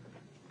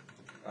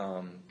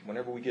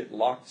 Whenever we get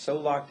so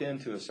locked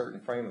into a certain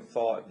frame of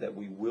thought that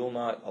we will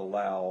not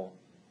allow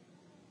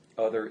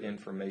other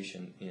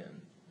information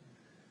in.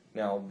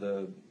 Now,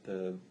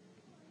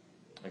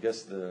 I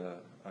guess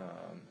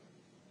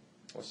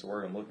what's the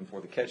word I'm looking for?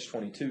 The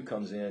catch-22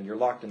 comes in. You're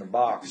locked in a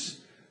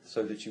box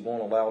so that you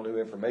won't allow new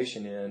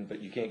information in,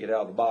 but you can't get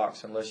out of the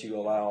box unless you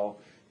allow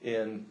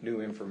in new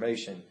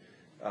information.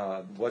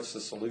 What's the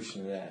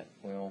solution to that?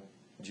 Well,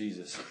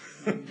 Jesus.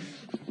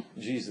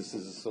 Jesus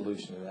is the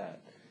solution to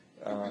that.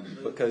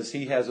 Because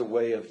he has a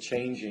way of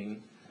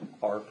changing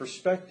our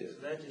perspective.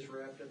 So that just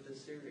wrapped up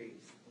this series.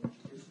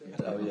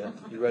 Oh, yeah.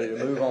 You ready to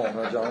move on,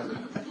 huh,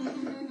 John?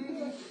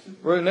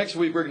 Next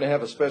week, we're going to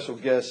have a special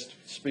guest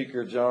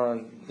speaker.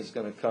 John is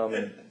going to come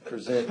and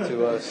present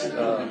to us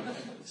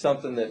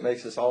something that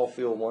makes us all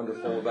feel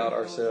wonderful about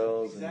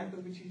ourselves.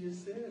 Exactly what you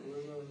just said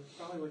was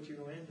probably what you're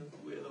going to end up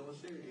with on the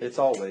series. It's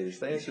always,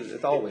 the answer is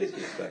it always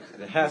gets back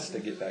to, it has to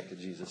get back to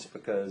Jesus,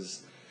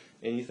 because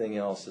anything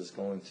else is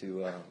going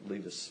to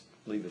leave us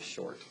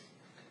short.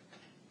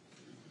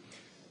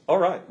 All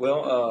right.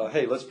 Well,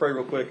 hey, let's pray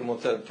real quick and we'll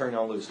turn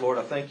on loose. Lord,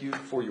 I thank you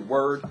for your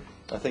word.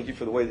 I thank you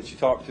for the way that you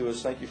talk to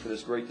us. Thank you for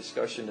this great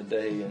discussion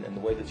today and the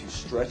way that you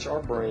stretch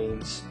our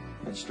brains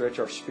and stretch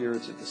our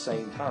spirits at the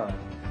same time.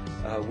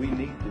 We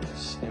need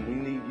this, and we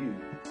need you.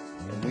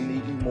 And we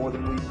need you more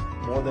than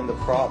the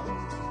problem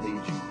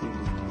needs you. We need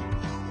you.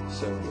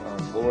 So,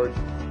 Lord,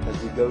 as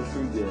we go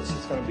through this,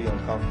 it's going to be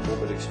uncomfortable,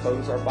 but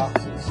expose our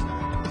boxes.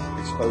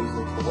 Expose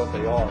them for what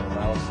they are and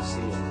allow us to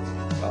see them,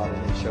 God, and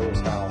then show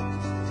us how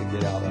to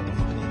get out of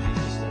them.